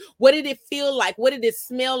you? What did it feel like? What did it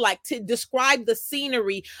smell like? To describe the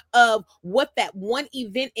scenery of what that one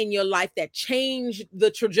event in your life that changed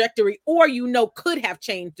the trajectory, or could have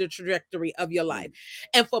changed the trajectory of your life.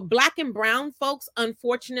 And for Black and brown folks,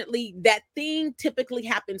 unfortunately, that thing typically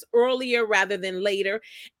happens earlier rather than later.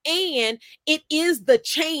 And it is the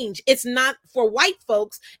change. It's not for white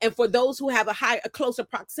folks, and for those who have a closer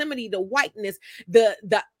proximity to whiteness,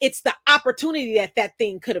 it's the opportunity that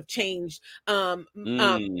thing could have changed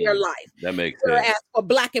their life. That makes Whereas sense. for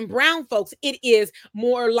Black and brown folks, it is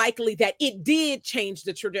more likely that it did change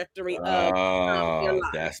the trajectory of their life.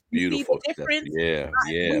 That's You see the beautiful. difference? Yeah.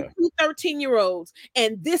 We 2 13-year-olds,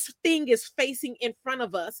 and this thing is facing in front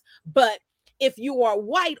of us. But if you are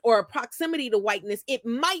white or a proximity to whiteness, it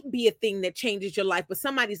might be a thing that changes your life, but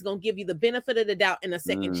somebody's going to give you the benefit of the doubt and a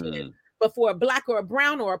second chance. But for a Black or a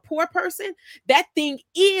brown or a poor person, that thing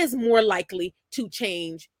is more likely to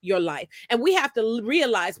change your life. And we have to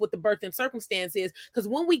realize what the birth and circumstance is, because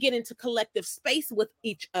when we get into collective space with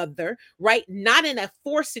each other, right, not in a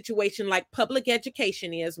forced situation like public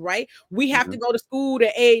education is, right? We have to go to school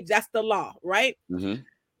to age. That's the law, right?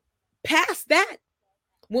 Past that,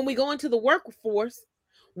 when we go into the workforce,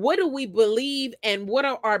 what do we believe and what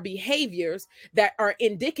are our behaviors that are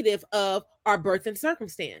indicative of our birth and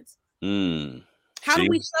circumstance? How do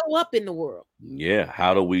we show up in the world? Yeah,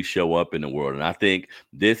 how do we show up in the world? And I think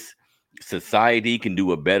this society can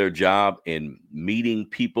do a better job in meeting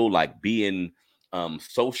people, like being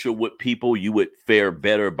social with people. You would fare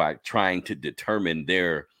better by trying to determine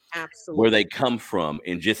where they come from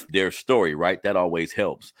and just their story, right? That always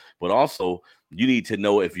helps. But also, you need to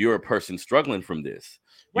know if you're a person struggling from this.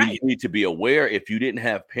 You need to be aware if you didn't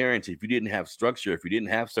have parents, if you didn't have structure, if you didn't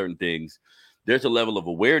have certain things. There's a level of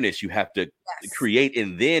awareness you have to create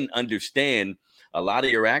and then understand a lot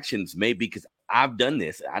of your actions may be, because I've done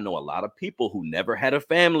this. I know a lot of people who never had a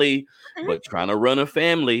family, but trying to run a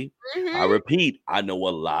family. I repeat, I know a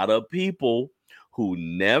lot of people who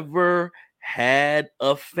never had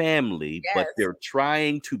a family, but they're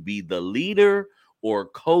trying to be the leader or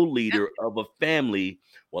co-leader of a family.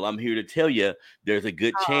 Well, I'm here to tell you, there's a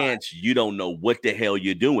good chance you don't know what the hell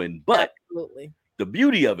you're doing. But the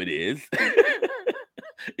beauty of it is,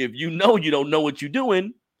 if you know you don't know what you're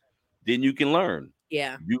doing, then you can learn.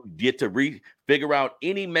 Yeah. You get to figure out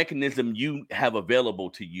any mechanism you have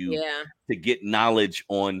available to you to get knowledge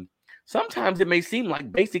on. Sometimes it may seem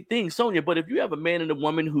like basic things, Sonia, but if you have a man and a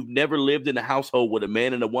woman who've never lived in a household with a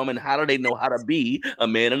man and a woman, how do they know how to be a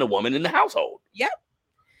man and a woman in the household? Yep.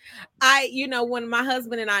 When my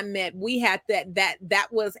husband and I met, we had that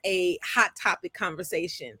was a hot topic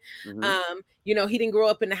conversation. He didn't grow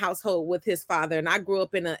up in a household with his father, and I grew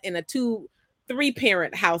up in a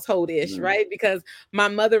 2-3-parent household-ish, right? Because my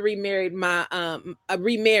mother remarried,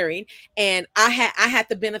 and I had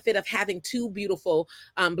the benefit of having 2 beautiful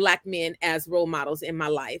Black men as role models in my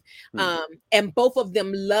life. And both of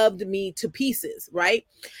them loved me to pieces, right?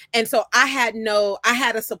 And so I had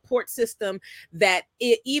a support system that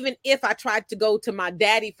even if I tried to go to my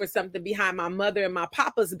daddy for something behind my mother and my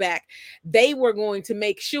papa's back, they were going to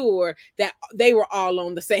make sure that they were all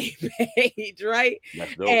on the same page, right?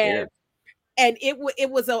 That's dope, And it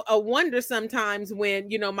was a wonder sometimes when,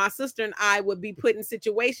 my sister and I would be put in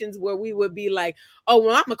situations where we would be like, oh,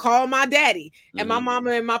 well, I'm going to call my daddy. And my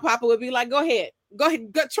mama and my papa would be like, go ahead, go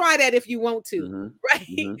try that if you want to.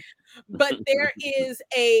 Right. But there is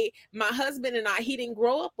my husband and I, he didn't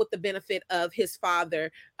grow up with the benefit of his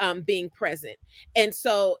father being present. And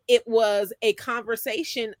so it was a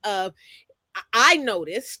conversation of, I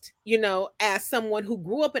noticed, as someone who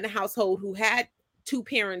grew up in a household who had 2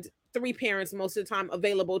 parents, 3 parents most of the time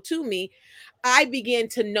available to me, I began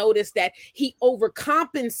to notice that he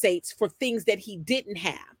overcompensates for things that he didn't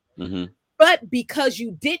have. But because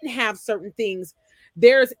you didn't have certain things,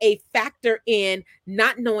 there's a factor in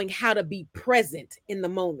not knowing how to be present in the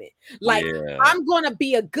moment. Like, I'm going to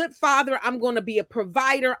be a good father. I'm going to be a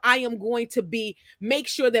provider. I am going to make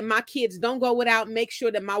sure that my kids don't go without, make sure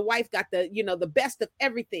that my wife got the best of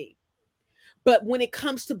everything. But when it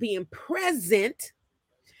comes to being present,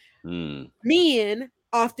 men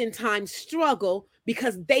oftentimes struggle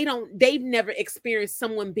because they've never experienced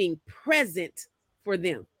someone being present for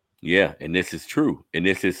them. Yeah, and this is true. And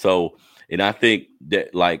this is so, and I think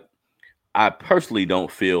that, like, I personally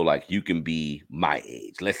don't feel like you can be my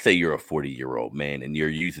age. Let's say you're a 40-year-old man and you're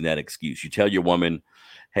using that excuse. You tell your woman,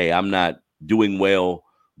 hey, I'm not doing well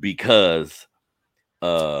because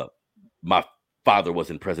my father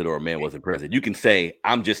wasn't president or a man wasn't president. You can say,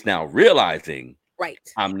 I'm just now realizing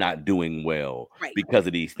I'm not doing well because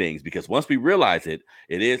of these things. Because once we realize it,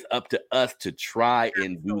 it is up to us to try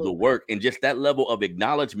and do the work. And just that level of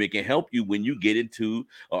acknowledgement can help you when you get into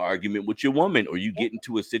an argument with your woman, or you get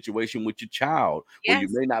into a situation with your child, where you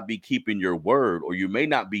may not be keeping your word, or you may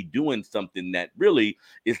not be doing something that really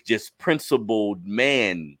is just principled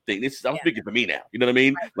man thing. I'm speaking for me now. You know what I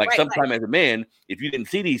mean? Sometimes as a man, if you didn't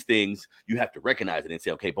see these things, you have to recognize it and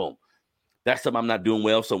say, okay, boom. That's something I'm not doing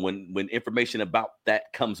well. So when information about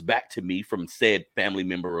that comes back to me from said family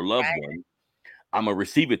member or loved one, I'm gonna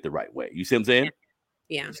receive it the right way. You see what I'm saying?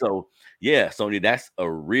 Yeah. So yeah, Sonia, that's a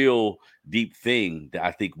real deep thing that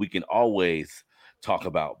I think we can always talk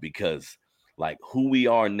about, because like who we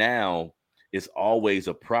are now is always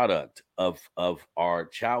a product of our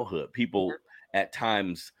childhood. People at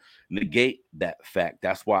times negate that fact.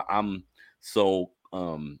 That's why I'm so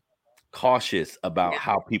cautious about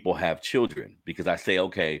how people have children, because I say,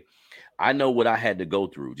 okay, I know what I had to go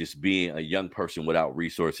through just being a young person without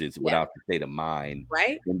resources, without the state of mind,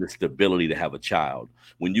 and the stability to have a child.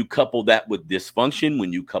 When you couple that with dysfunction,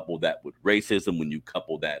 when you couple that with racism, when you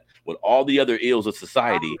couple that with all the other ills of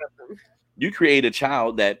society, you create a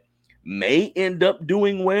child that may end up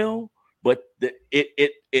doing well, but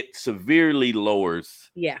it severely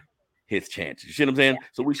lowers his chances. You see what I'm saying?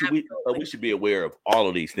 So we should be aware of all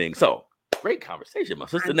of these things. So great conversation, my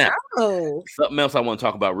sister. Now, something else I want to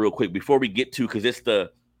talk about real quick before we get to, because it's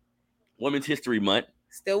the Women's History Month.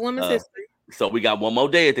 Still Women's History. So we got one more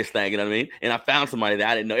day at this thing, you know what I mean? And I found somebody that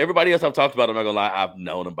I didn't know. Everybody else I've talked about, I'm not gonna lie, I've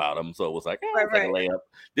known about them. So it was like, it's like a layup.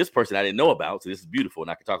 This person I didn't know about, so this is beautiful,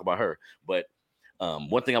 and I can talk about her. But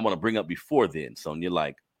one thing I want to bring up before then, Sonia,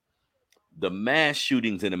 like the mass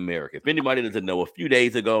shootings in America. If anybody doesn't know, a few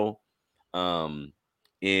days ago,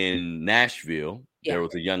 in Nashville, there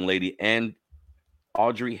was a young lady, and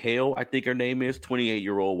Audrey Hale, I think her name is,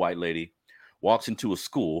 28-year-old white lady, walks into a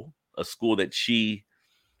school that she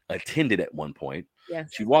attended at one point.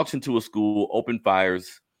 She walks into a school, open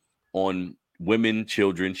fires on women,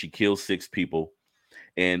 children. She kills 6 people.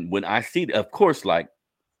 And when I see, of course, like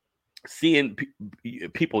seeing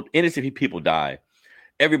people, innocent people die,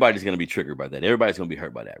 everybody's going to be triggered by that. Everybody's going to be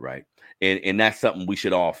hurt by that, right? And that's something we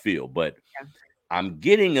should all feel. But I'm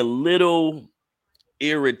getting a little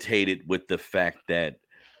irritated with the fact that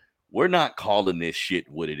we're not calling this shit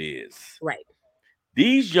what it is. Right.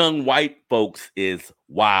 These young white folks is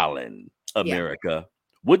wildin', America.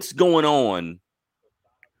 What's going on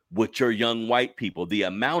with your young white people? The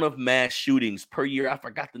amount of mass shootings per year, I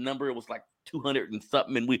forgot the number. It was like 200 and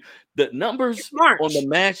something. And the numbers on the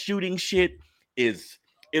mass shooting shit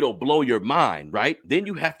it'll blow your mind, right? Then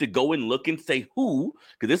you have to go and look and say who,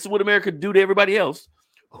 because this is what America do to everybody else.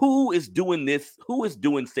 Who is doing this? Who is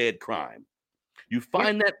doing said crime? You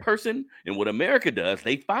find that person, and what America does,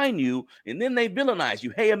 they find you, and then they villainize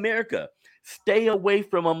you. Hey, America, stay away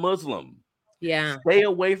from a Muslim. Yeah. Stay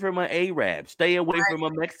away from an Arab. Stay away from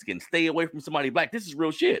a Mexican. Stay away from somebody black. This is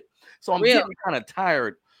real shit. So I'm getting kind of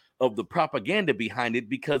tired of the propaganda behind it,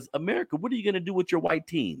 because America, what are you going to do with your white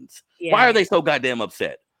teens? Why are they so goddamn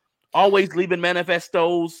upset? Always leaving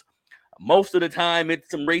manifestos. Most of the time,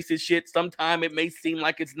 it's some racist shit. Sometimes it may seem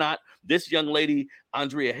like it's not. This young lady,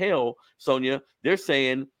 Andrea Hale, Sonia, they're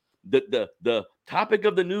saying the topic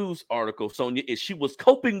of the news article, Sonia, is she was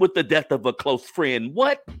coping with the death of a close friend.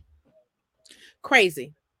 What?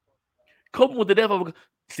 Crazy. Coping with the death of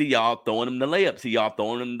see y'all throwing him the layup. See y'all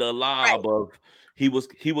throwing him the lob of he was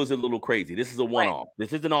a little crazy. This is a one-off.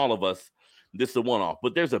 This isn't all of us. This is a one-off,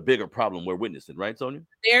 but there's a bigger problem we're witnessing, right, Sonia?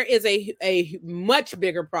 There is a much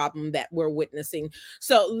bigger problem that we're witnessing.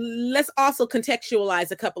 So let's also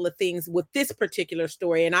contextualize a couple of things with this particular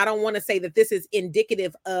story. And I don't want to say that this is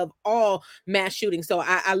indicative of all mass shootings. So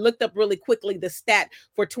I looked up really quickly the stat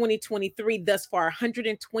for 2023 thus far,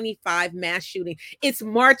 125 mass shootings. It's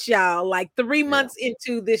March, y'all, like 3 months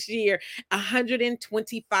into this year,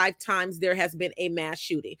 125 times there has been a mass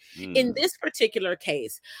shooting. In this particular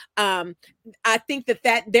case, I think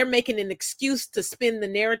that they're making an excuse to spin the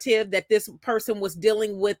narrative that this person was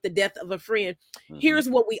dealing with the death of a friend. Here's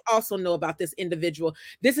what we also know about this individual.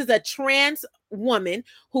 This is a trans woman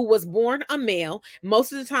who was born a male.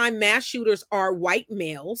 Most of the time, mass shooters are white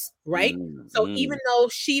males, right? So even though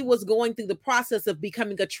she was going through the process of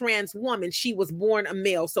becoming a trans woman, she was born a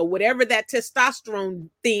male. So whatever that testosterone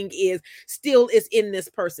thing is, still is in this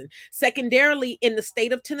person. Secondarily, in the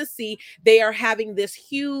state of Tennessee, they are having this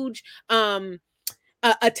huge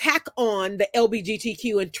attack on the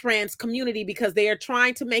LGBTQ and trans community, because they are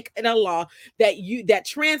trying to make it a law that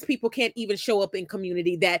trans people can't even show up in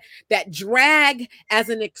community, that drag as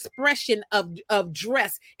an expression of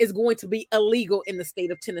dress is going to be illegal in the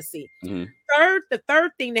state of Tennessee. Mm-hmm. The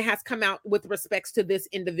third thing that has come out with respects to this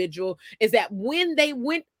individual is that when they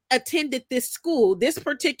attended this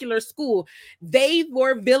particular school, they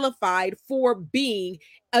were vilified for being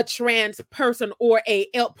a trans person or a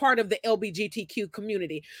part of the LGBTQ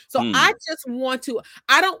community. So I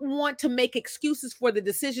don't want to make excuses for the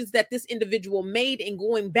decisions that this individual made in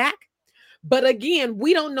going back. But again,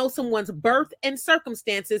 we don't know someone's birth and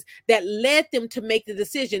circumstances that led them to make the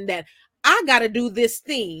decision that I got to do this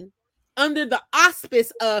thing under the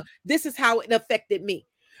auspice of this is how it affected me.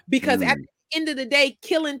 Because at the end of the day,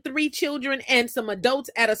 killing 3 children and some adults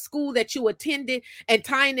at a school that you attended and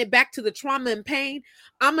tying it back to the trauma and pain,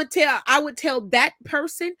 I would tell that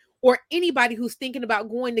person or anybody who's thinking about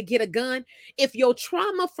going to get a gun, if your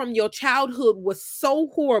trauma from your childhood was so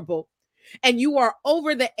horrible and you are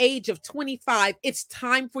over the age of 25, it's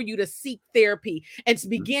time for you to seek therapy and to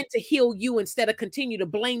begin to heal you instead of continue to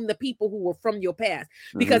blame the people who were from your past.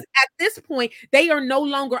 Because at this point, they are no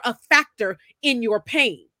longer a factor in your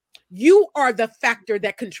pain. You are the factor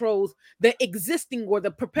that controls the existing or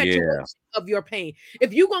the perpetuation of your pain.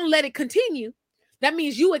 If you're going to let it continue, that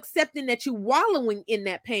means you accepting that you're wallowing in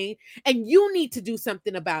that pain and you need to do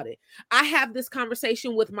something about it. I have this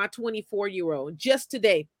conversation with my 24-year-old just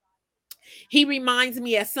today. He reminds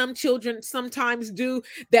me, as some children sometimes do,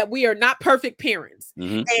 that we are not perfect parents.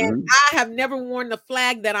 And I have never worn the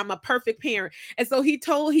flag that I'm a perfect parent. And so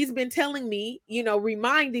he's been telling me,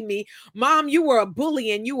 reminding me, Mom, you were a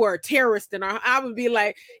bully and you were a terrorist. And I would be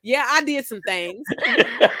like, yeah, I did some things.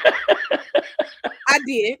 I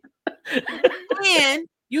did. And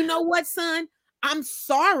you know what, son? I'm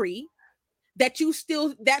sorry that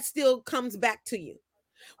still comes back to you.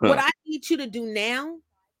 What I need you to do now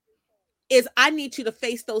is I need you to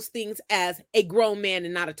face those things as a grown man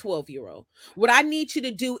and not a 12-year-old. What I need you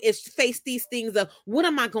to do is face these things of, what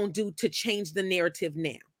am I going to do to change the narrative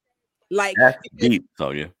now? Like, that's deep,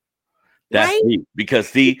 Sonia. That's deep. Because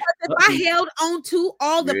if I held on to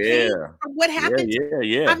all the pain from what happened,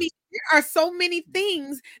 I mean, there are so many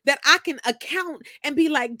things that I can account and be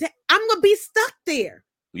like, I'm going to be stuck there.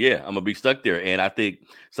 Yeah, I'm going to be stuck there. And I think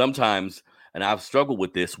sometimes, and I've struggled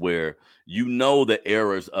with this, where the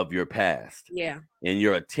errors of your past. Yeah. And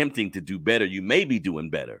you're attempting to do better. You may be doing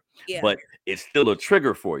better, but it's still a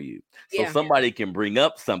trigger for you. So somebody can bring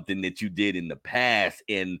up something that you did in the past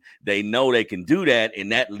and they know they can do that. And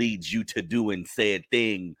that leads you to doing said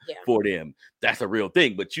thing for them. That's a real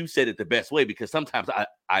thing. But you said it the best way, because sometimes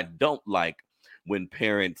I don't like when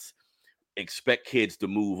parents expect kids to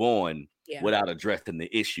move on without addressing the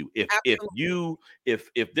issue.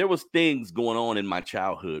 If there was things going on in my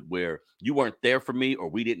childhood where you weren't there for me, or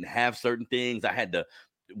we didn't have certain things, I had to,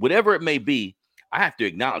 whatever it may be, I have to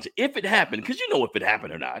acknowledge it. If it happened, because if it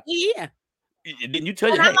happened or not. Yeah. Then you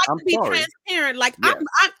tell you, hey, I'm to be sorry. Transparent. Like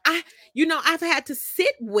I've had to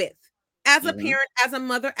sit with, as a parent, as a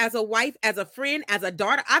mother, as a wife, as a friend, as a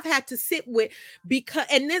daughter, I've had to sit with, because,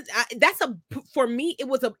 and for me,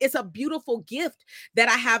 it's a beautiful gift that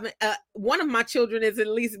I have. One of my children is at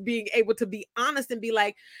least being able to be honest and be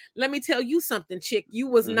like, let me tell you something, chick, you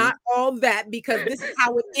was not all that, because this is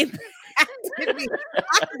how it impacted me.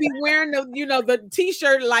 I could be wearing the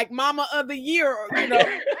t-shirt like Mama of the Year, or,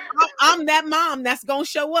 I'm that mom that's going to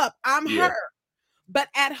show up. I'm her. But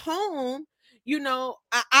at home,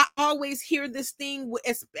 I always hear this thing,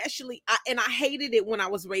 especially, and I hated it when I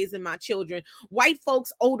was raising my children.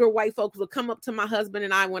 Older white folks would come up to my husband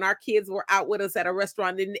and I when our kids were out with us at a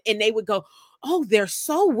restaurant, and they would go, oh, they're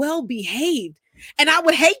so well behaved. And I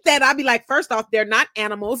would hate that. I'd be like, first off, they're not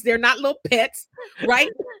animals. They're not little pets, right?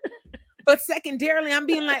 But secondarily, I'm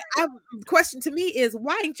being like, question to me is,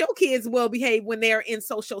 why ain't your kids well behaved when they're in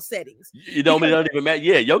social settings? It don't even matter.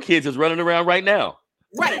 Yeah, your kids is running around right now.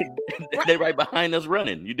 Right. They're right behind us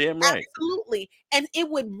running. You damn right. Absolutely. And it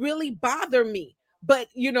would really bother me. But,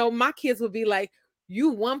 my kids would be like, you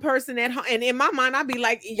one person at home. And in my mind, I'd be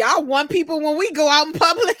like, y'all one people when we go out in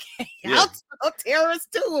public. Y'all terrorists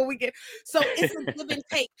too when we get. So it's a give and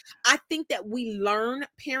take. I think that we learn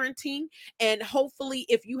parenting. And hopefully,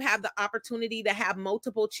 if you have the opportunity to have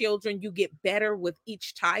multiple children, you get better with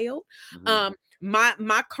each child.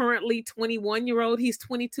 My currently 21-year-old, he's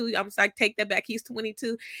 22. I'm sorry, take that back. He's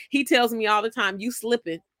 22. He tells me all the time, you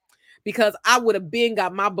slipping, because I would have been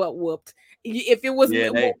got my butt whooped. If it was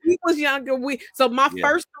when we was younger, my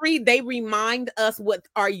first 3, they remind us with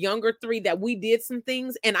our younger 3 that we did some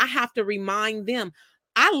things, and I have to remind them,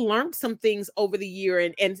 I learned some things over the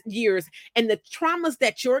years, and the traumas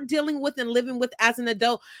that you're dealing with and living with as an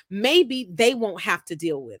adult, maybe they won't have to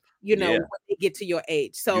deal with, when they get to your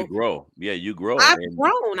age. So you grow. Yeah, you grow. I've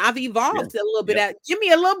grown. I've evolved a little bit. Give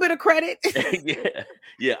me a little bit of credit.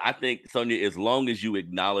 Yeah. I think, Sonia, as long as you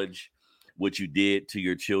acknowledge what you did to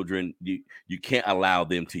your children, you can't allow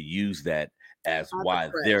them to use that as why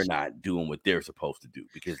they're not doing what they're supposed to do,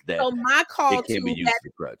 because that my call it can be used as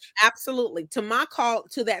a crutch. Absolutely. To my call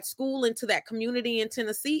to that school and to that community in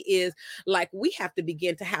Tennessee is like, we have to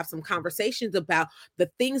begin to have some conversations about the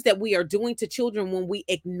things that we are doing to children when we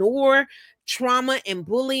ignore trauma and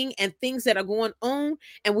bullying and things that are going on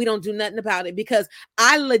and we don't do nothing about it, because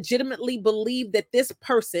I legitimately believe that this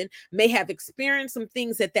person may have experienced some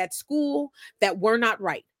things at that school that were not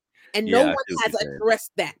right. And no one has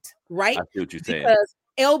addressed that, right? I see what you're saying. Because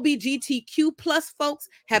LGBTQ plus folks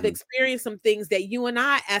have experienced some things that you and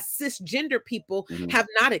I, as cisgender people, have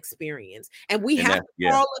not experienced. And we have to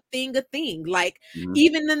call a thing a thing. Like,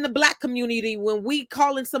 even in the Black community, when we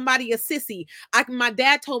calling somebody a sissy, my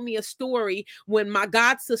dad told me a story when my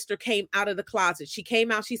god sister came out of the closet. She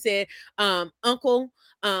came out, she said, Uncle,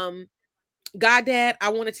 Goddad, I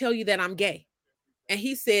want to tell you that I'm gay. And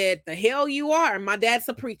he said, the hell you are. My dad's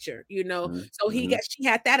a preacher, So she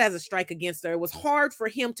had that as a strike against her. It was hard for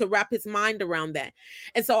him to wrap his mind around that.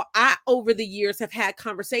 And so I, over the years, have had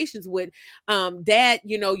conversations with Dad,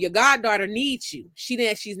 your goddaughter needs you.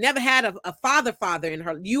 She's never had a father in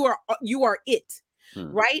her. You are it.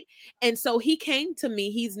 Right. And so he came to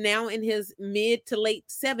me. He's now in his mid to late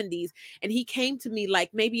 70s. And he came to me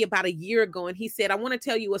like maybe about a year ago. And he said, I want to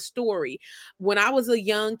tell you a story. When I was a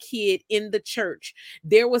young kid in the church,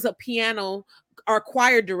 there was a our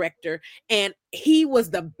choir director, and he was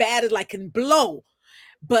the baddest, like, can blow.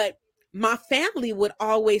 But my family would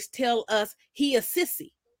always tell us he a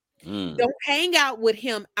sissy. Don't hang out with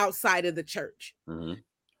him outside of the church.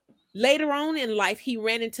 Later on in life, he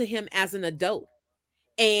ran into him as an adult.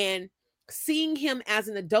 And seeing him as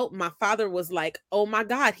an adult, my father was like, oh my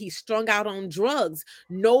God, he's strung out on drugs.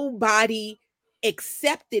 Nobody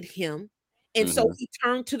accepted him. And so he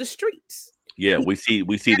turned to the streets. Yeah, we see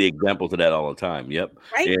the examples of that all the time. Yep.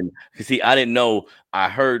 Right. And you see, I didn't know. I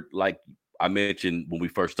heard, like I mentioned when we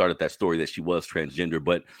first started that story, that she was transgender.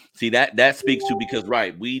 But see, that speaks to, because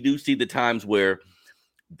we do see the times where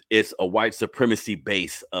it's a white supremacy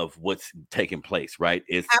base of what's taking place, right?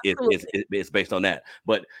 It's based on that.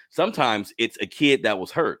 But sometimes it's a kid that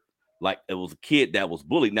was hurt, like it was a kid that was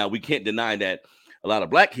bullied. Now, we can't deny that a lot of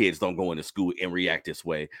Black kids don't go into school and react this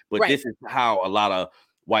way, but this is how a lot of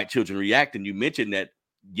white children react. And you mentioned that,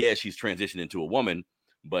 she's transitioned into a woman,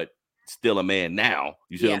 but still a man now.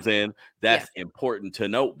 You see what I'm saying? That's important to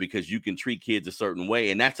note, because you can treat kids a certain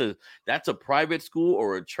way, and that's a private school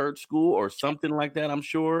or a church school or something like that, I'm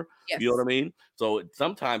sure. You know what I mean? So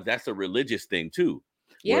sometimes that's a religious thing too,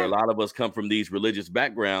 where a lot of us come from these religious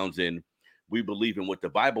backgrounds and we believe in what the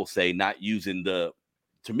Bible say, not using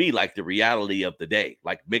to me, like the reality of the day,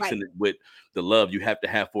 like mixing it with the love you have to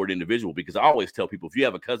have for an individual. Because I always tell people, if you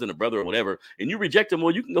have a cousin, a brother, or whatever, and you reject them,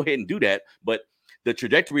 well, you can go ahead and do that, but the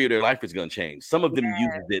trajectory of their life is going to change. Some of them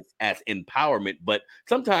use it as empowerment, but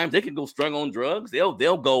sometimes they can go strung on drugs.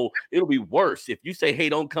 They'll go, it'll be worse if you say, hey,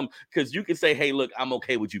 don't come, because you can say, hey, look, I'm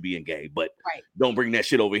okay with you being gay, but don't bring that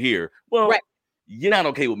shit over here. Well, you're not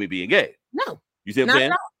okay with me being gay. No. You see what I'm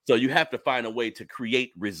saying? So you have to find a way to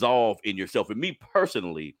create resolve in yourself. And me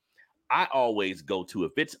personally, I always go to,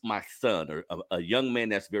 if it's my son or a young man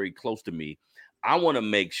that's very close to me, I want to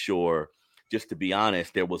make sure, just to be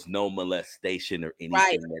honest, there was no molestation or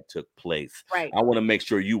anything that took place. I want to make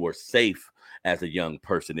sure you were safe as a young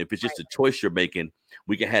person. If it's just a choice you're making,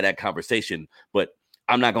 we can have that conversation. But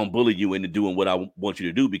I'm not going to bully you into doing what I want you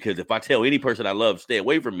to do, because if I tell any person I love, stay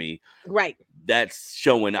away from me, that's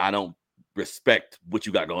showing I don't respect what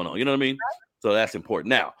you got going on. You know what I mean? So that's important.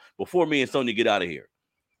 Now, before me and Sonia get out of here.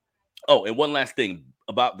 Oh, and one last thing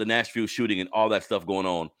about the Nashville shooting and all that stuff going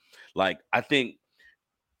on. Like, I think,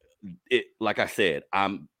 like I said,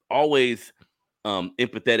 I'm always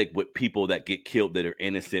empathetic with people that get killed that are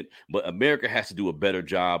innocent, but America has to do a better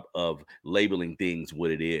job of labeling things what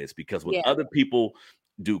it is, because when other people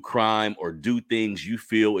do crime or do things you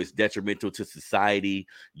feel is detrimental to society,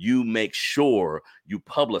 you make sure you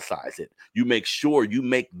publicize it. You make sure you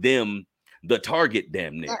make them the target,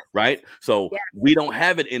 damn near, right? So we don't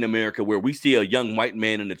have it in America where we see a young white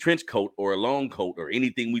man in a trench coat or a long coat or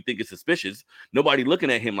anything we think is suspicious. Nobody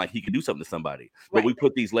looking at him like he could do something to somebody. But we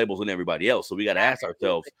put these labels on everybody else. So we got to ask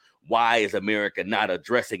ourselves, why is America not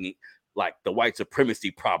addressing like the white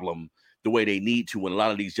supremacy problem the way they need to, when a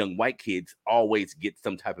lot of these young white kids always get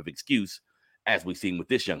some type of excuse as we've seen with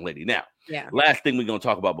this young lady. Now, Yeah. last thing we're going to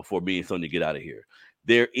talk about before me and Sonia get out of here.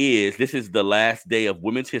 This is the last day of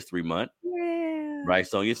Women's History Month. Yeah. Right,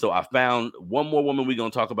 Sonia? So I found one more woman we're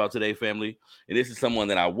going to talk about today, family. And this is someone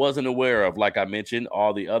that I wasn't aware of. Like I mentioned,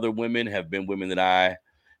 all the other women have been women that I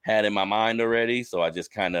had in my mind already. So I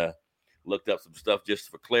just kind of looked up some stuff just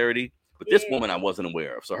for clarity. But this woman I wasn't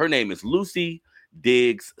aware of. So her name is Lucy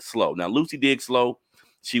Diggs Slow. Now, Lucy Diggs Slow,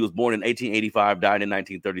 she was born in 1885, died in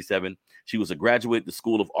 1937. She was a graduate of the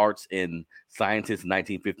School of Arts and Sciences in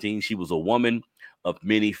 1915. She was a woman of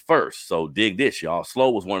many firsts. So dig this, y'all.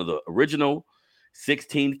 Slow was one of the original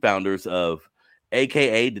 16 founders of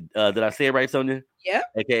AKA. Did I say it right, Sonia? Yep.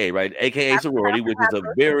 AKA, right? AKA sorority, which is a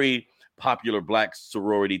very popular Black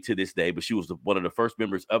sorority to this day. But she was one of the first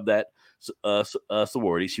members of that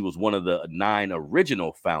sorority. She was one of the 9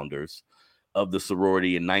 original founders of the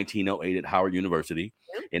sorority in 1908 at Howard University.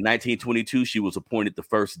 In 1922, she was appointed the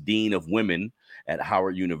first dean of women at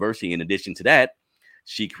Howard University. In addition to that,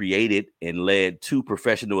 she created and led 2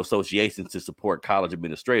 professional associations to support college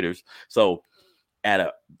administrators. So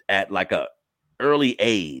at like a early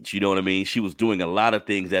age, you know what I mean? She was doing a lot of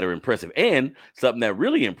things that are impressive. And something that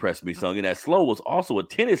really impressed me, Sonia, that Slow was also a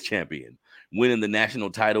tennis champion, winning the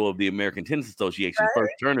national title of the American Tennis Association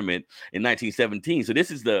first tournament in 1917. So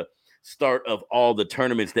this is the start of all the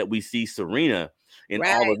tournaments that we see Serena and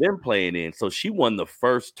all of them playing in. So she won the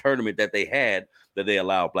first tournament that they had that they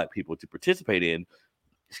allowed Black people to participate in.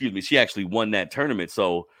 Excuse me, she actually won that tournament.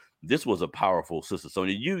 So this was a powerful sister.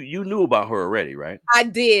 Sonia, you knew about her already, right? I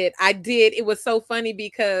did. It was so funny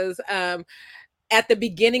because at the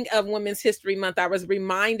beginning of Women's History Month, I was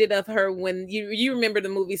reminded of her when you remember the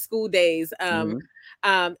movie School Days.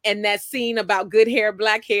 And that scene about good hair,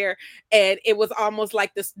 black hair, and it was almost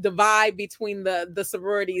like this divide between the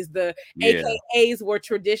sororities. The AKAs were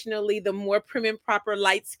traditionally the more prim and proper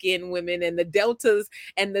light-skinned women, and the Deltas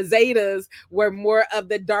and the Zetas were more of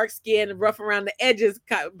the dark-skinned, rough around the edges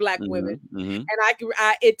Black women. And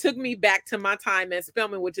it took me back to my time at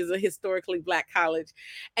Spelman, which is a historically Black college.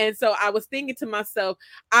 And so I was thinking to myself,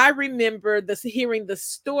 I remember hearing the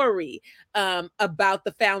story about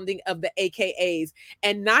the founding of the AKAs.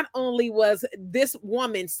 And not only was this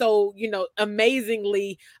woman so,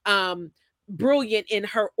 amazingly brilliant in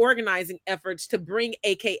her organizing efforts to bring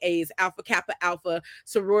AKAs, Alpha Kappa Alpha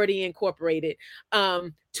Sorority Incorporated,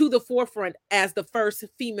 to the forefront as the first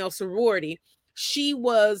female sorority. She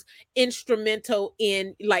was instrumental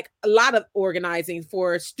in like a lot of organizing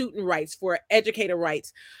for student rights, for educator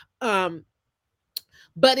rights. But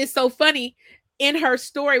it's so funny in her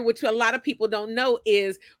story, which a lot of people don't know,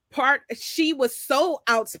 is she was so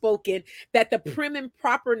outspoken that the prim and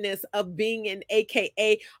properness of being an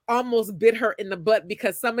AKA almost bit her in the butt,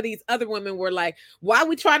 because some of these other women were like, why are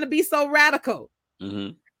we trying to be so radical?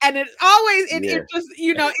 And it always, it just,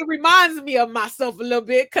 it reminds me of myself a little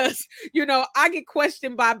bit, because, I get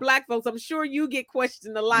questioned by Black folks. I'm sure you get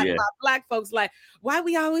questioned a lot by Black folks, like, why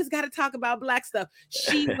we always got to talk about Black stuff?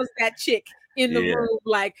 She was that chick in the room,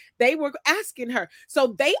 like they were asking her.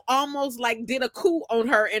 So they almost like did a coup on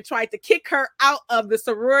her and tried to kick her out of the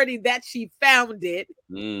sorority that she founded.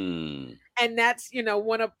 And that's,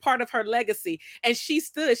 part of her legacy. And she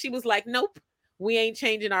was like, nope. We ain't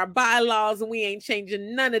changing our bylaws and we ain't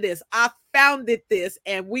changing none of this. I founded this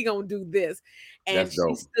and we gonna do this. And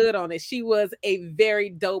she stood on it. She was a very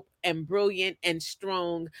dope and brilliant and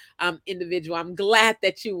strong individual. I'm glad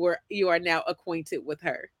that you are now acquainted with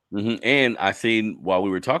her. And I seen while we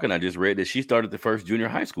were talking, I just read that she started the first junior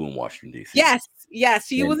high school in Washington, D.C. Yes.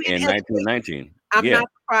 She was in 1919. I'm not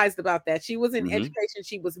surprised about that. She was in education.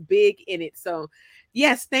 She was big in it. So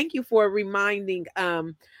yes, thank you for reminding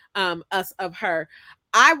us of her.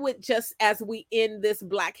 I would just, as we end this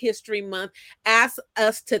Black History Month, ask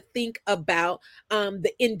us to think about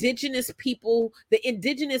the indigenous people, the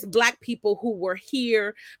indigenous Black people who were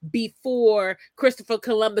here before Christopher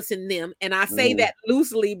Columbus and them. And I say that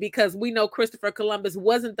loosely because we know Christopher Columbus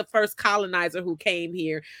wasn't the first colonizer who came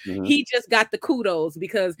here. He just got the kudos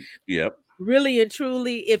because really and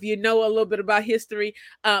truly, if you know a little bit about history,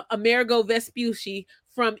 Amerigo Vespucci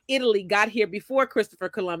from Italy got here before Christopher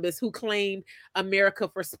Columbus, who claimed America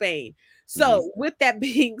for Spain. So with that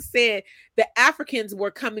being said, the Africans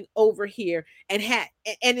were coming over here and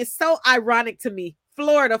it's so ironic to me.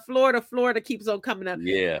 Florida keeps on coming up.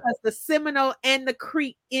 Because the Seminole and the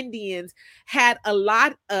Creek Indians had a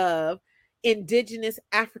lot of indigenous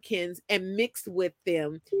Africans and mixed with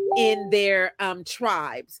them in their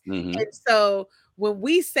tribes. And so when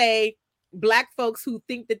we say Black folks who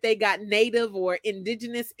think that they got native or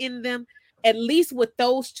indigenous in them, at least with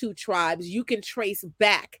those two tribes, you can trace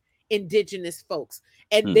back indigenous folks.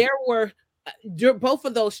 And there were both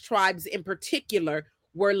of those tribes in particular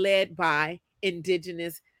were led by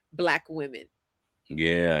indigenous Black women.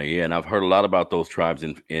 Yeah, and I've heard a lot about those tribes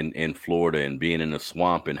in Florida and being in the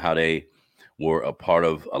swamp and how they were a part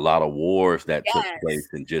of a lot of wars that took place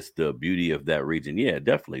and just the beauty of that region. Yeah,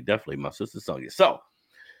 definitely, my sister Sonia. So,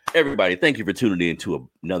 everybody, thank you for tuning in to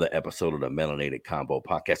another episode of the Melanated Combo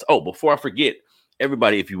Podcast. Oh, before I forget,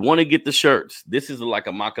 everybody, if you want to get the shirts, this is like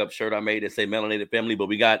a mock-up shirt I made that say Melanated Family, but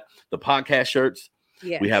we got the podcast shirts.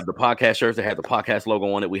 Yes. We have the podcast shirts that have the podcast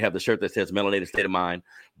logo on it. We have the shirt that says Melanated State of Mind.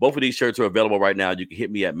 Both of these shirts are available right now. You can hit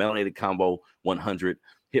me at Melanated Combo 100.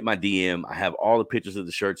 Hit my DM. I have all the pictures of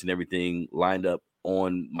the shirts and everything lined up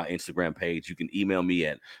on my Instagram page. You can email me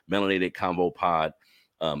at melanatedcombopod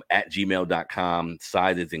at gmail.com.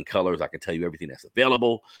 Sizes and colors. I can tell you everything that's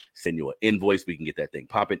available. Send you an invoice. We can get that thing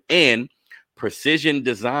popping. And Precision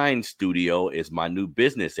Design Studio is my new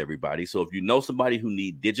business, everybody. So if you know somebody who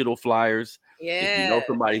need digital flyers, if you know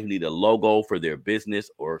somebody who need a logo for their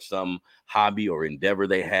business or some hobby or endeavor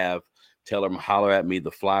they have, tell them, holler at me.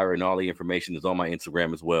 The flyer and all the information is on my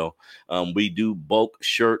Instagram as well. We do bulk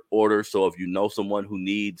shirt orders. So if you know someone who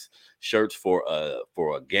needs shirts for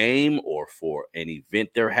a game or for an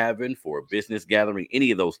event they're having, for a business gathering,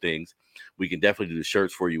 any of those things, we can definitely do the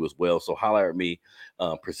shirts for you as well. So holler at me,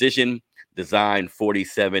 Precision Design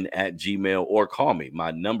 47 at Gmail, or call me.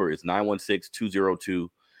 My number is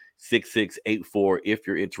 916-202-6684 if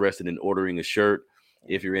you're interested in ordering a shirt,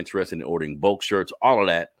 if you're interested in ordering bulk shirts, all of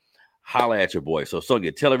that. Holla at your boy. So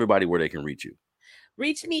Sonia, tell everybody where they can reach you.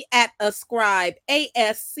 Reach me at Ascribe,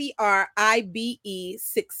 ASCRIBE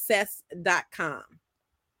success.com.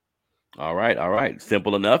 All right.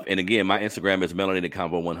 Simple enough. And again, my Instagram is Melanated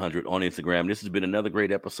Combo 100 on Instagram. This has been another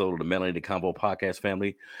great episode of the Melanated Combo Podcast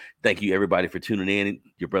family. Thank you, everybody, for tuning in.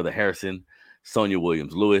 Your brother Harrison, Sonia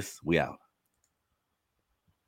Williams Lewis. We out.